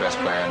definitely the best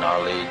player in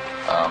our league.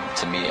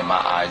 To me, in my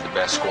eyes, the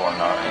best scorer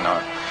in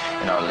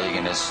our league.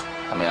 And it's,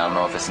 I mean, I don't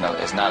know if it's not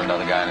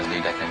another guy in this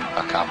league that can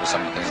accomplish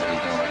some of the things that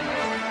he's doing right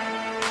now.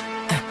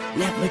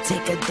 Never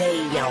take a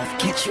day off.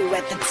 Catch you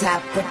at the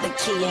top, put the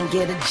key and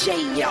get a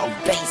J off.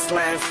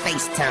 Baseline,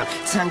 FaceTime,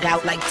 tongue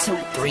out like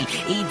 2-3.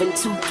 Even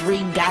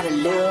 2-3, gotta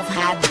love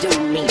how I do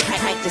me.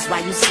 Practice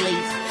while you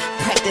sleep,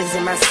 practice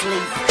in my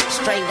sleep.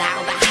 Straight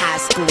out of high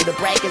school, the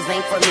brackets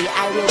ain't for me.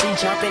 I will be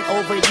jumping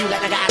over you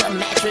like I got a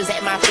mattress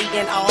at my feet.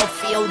 And all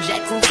Phil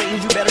Jackson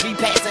things, you better be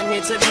passing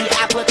it to me.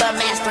 I put the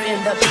master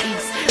in the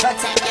piece,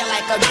 attack you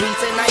like a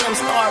beast. And I am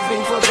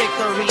starving for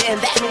victory, and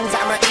that means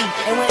I'ma eat.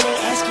 And when they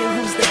ask you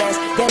who's the best,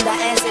 then the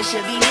answer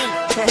should be me.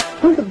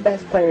 Who's the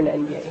best player in the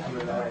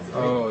NBA?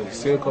 Oh,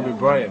 still Kobe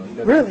Bryant.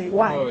 Really?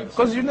 Why?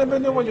 Because you never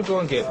know what you're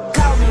going to get.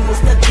 Call me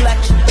Mr.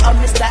 Clutch or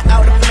Mr.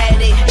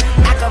 Automatic.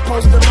 I can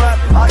post them up,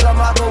 all of them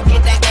go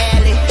get the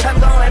alley. I'm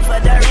going for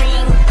the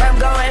ring, I'm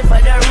going for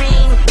the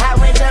ring. I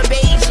went to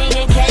Beijing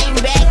and came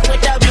back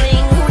with the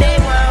bling. Who they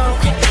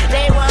want?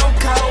 They want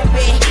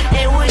Kobe.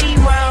 And what he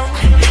want?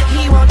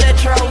 He want the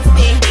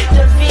trophy,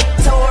 the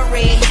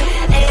victory,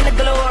 and the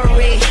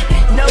glory.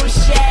 No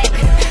Shaq,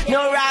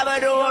 no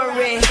Robert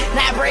Ory.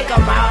 Now break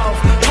them off,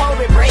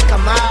 Kobe, break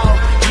them off.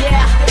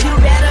 Yeah, you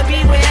better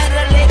beware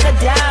the liquor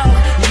down.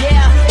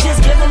 Yeah,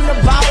 just give him the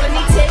ball and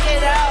he take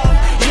it off.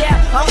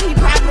 Yeah, oh, he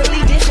properly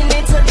dishing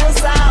it to the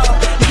salt.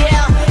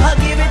 Yeah, I'll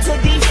give it to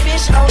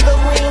D-Fish on the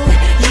wing.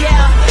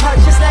 Yeah, I'll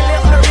just let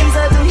Lil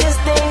Ariza do his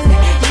thing.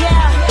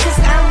 Yeah, cause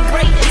I'm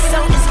great and so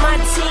is my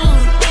team.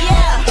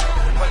 Yeah.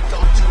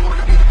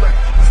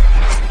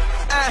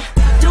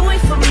 Do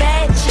it for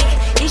magic,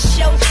 it's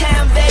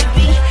showtime,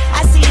 baby.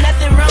 I see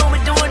nothing wrong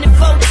with doing it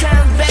 4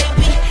 times,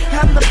 baby.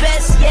 I'm the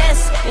best,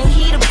 yes, and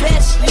he the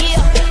best, yeah.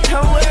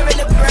 Don't worry,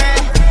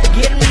 LeBron,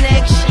 get him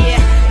next year.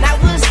 Now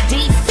what's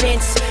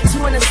defense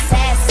to an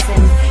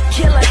assassin?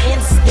 Killer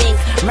instinct,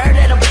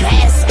 murder the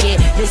basket,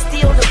 then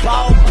steal the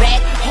ball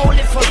back, hold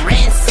it for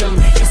ransom.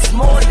 It's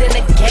more than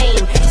a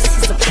game, this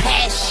is a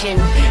passion.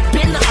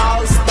 Been the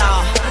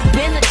all-star,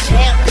 been the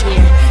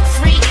champion.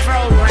 Free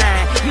throw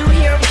line, you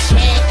hear him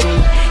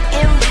chanting.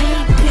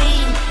 MVP,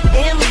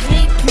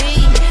 MVP,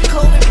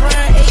 Kobe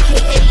Bryant,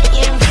 aka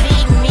MV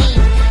me.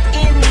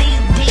 In knee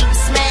deep,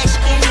 smash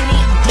in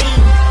knee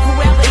deep.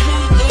 Whoever he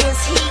is,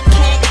 he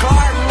can't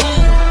guard me.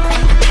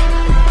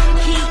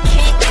 He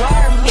can't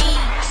guard me.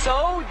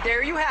 So,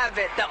 there you have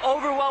it. The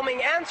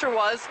overwhelming answer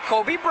was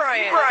Kobe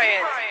Bryant.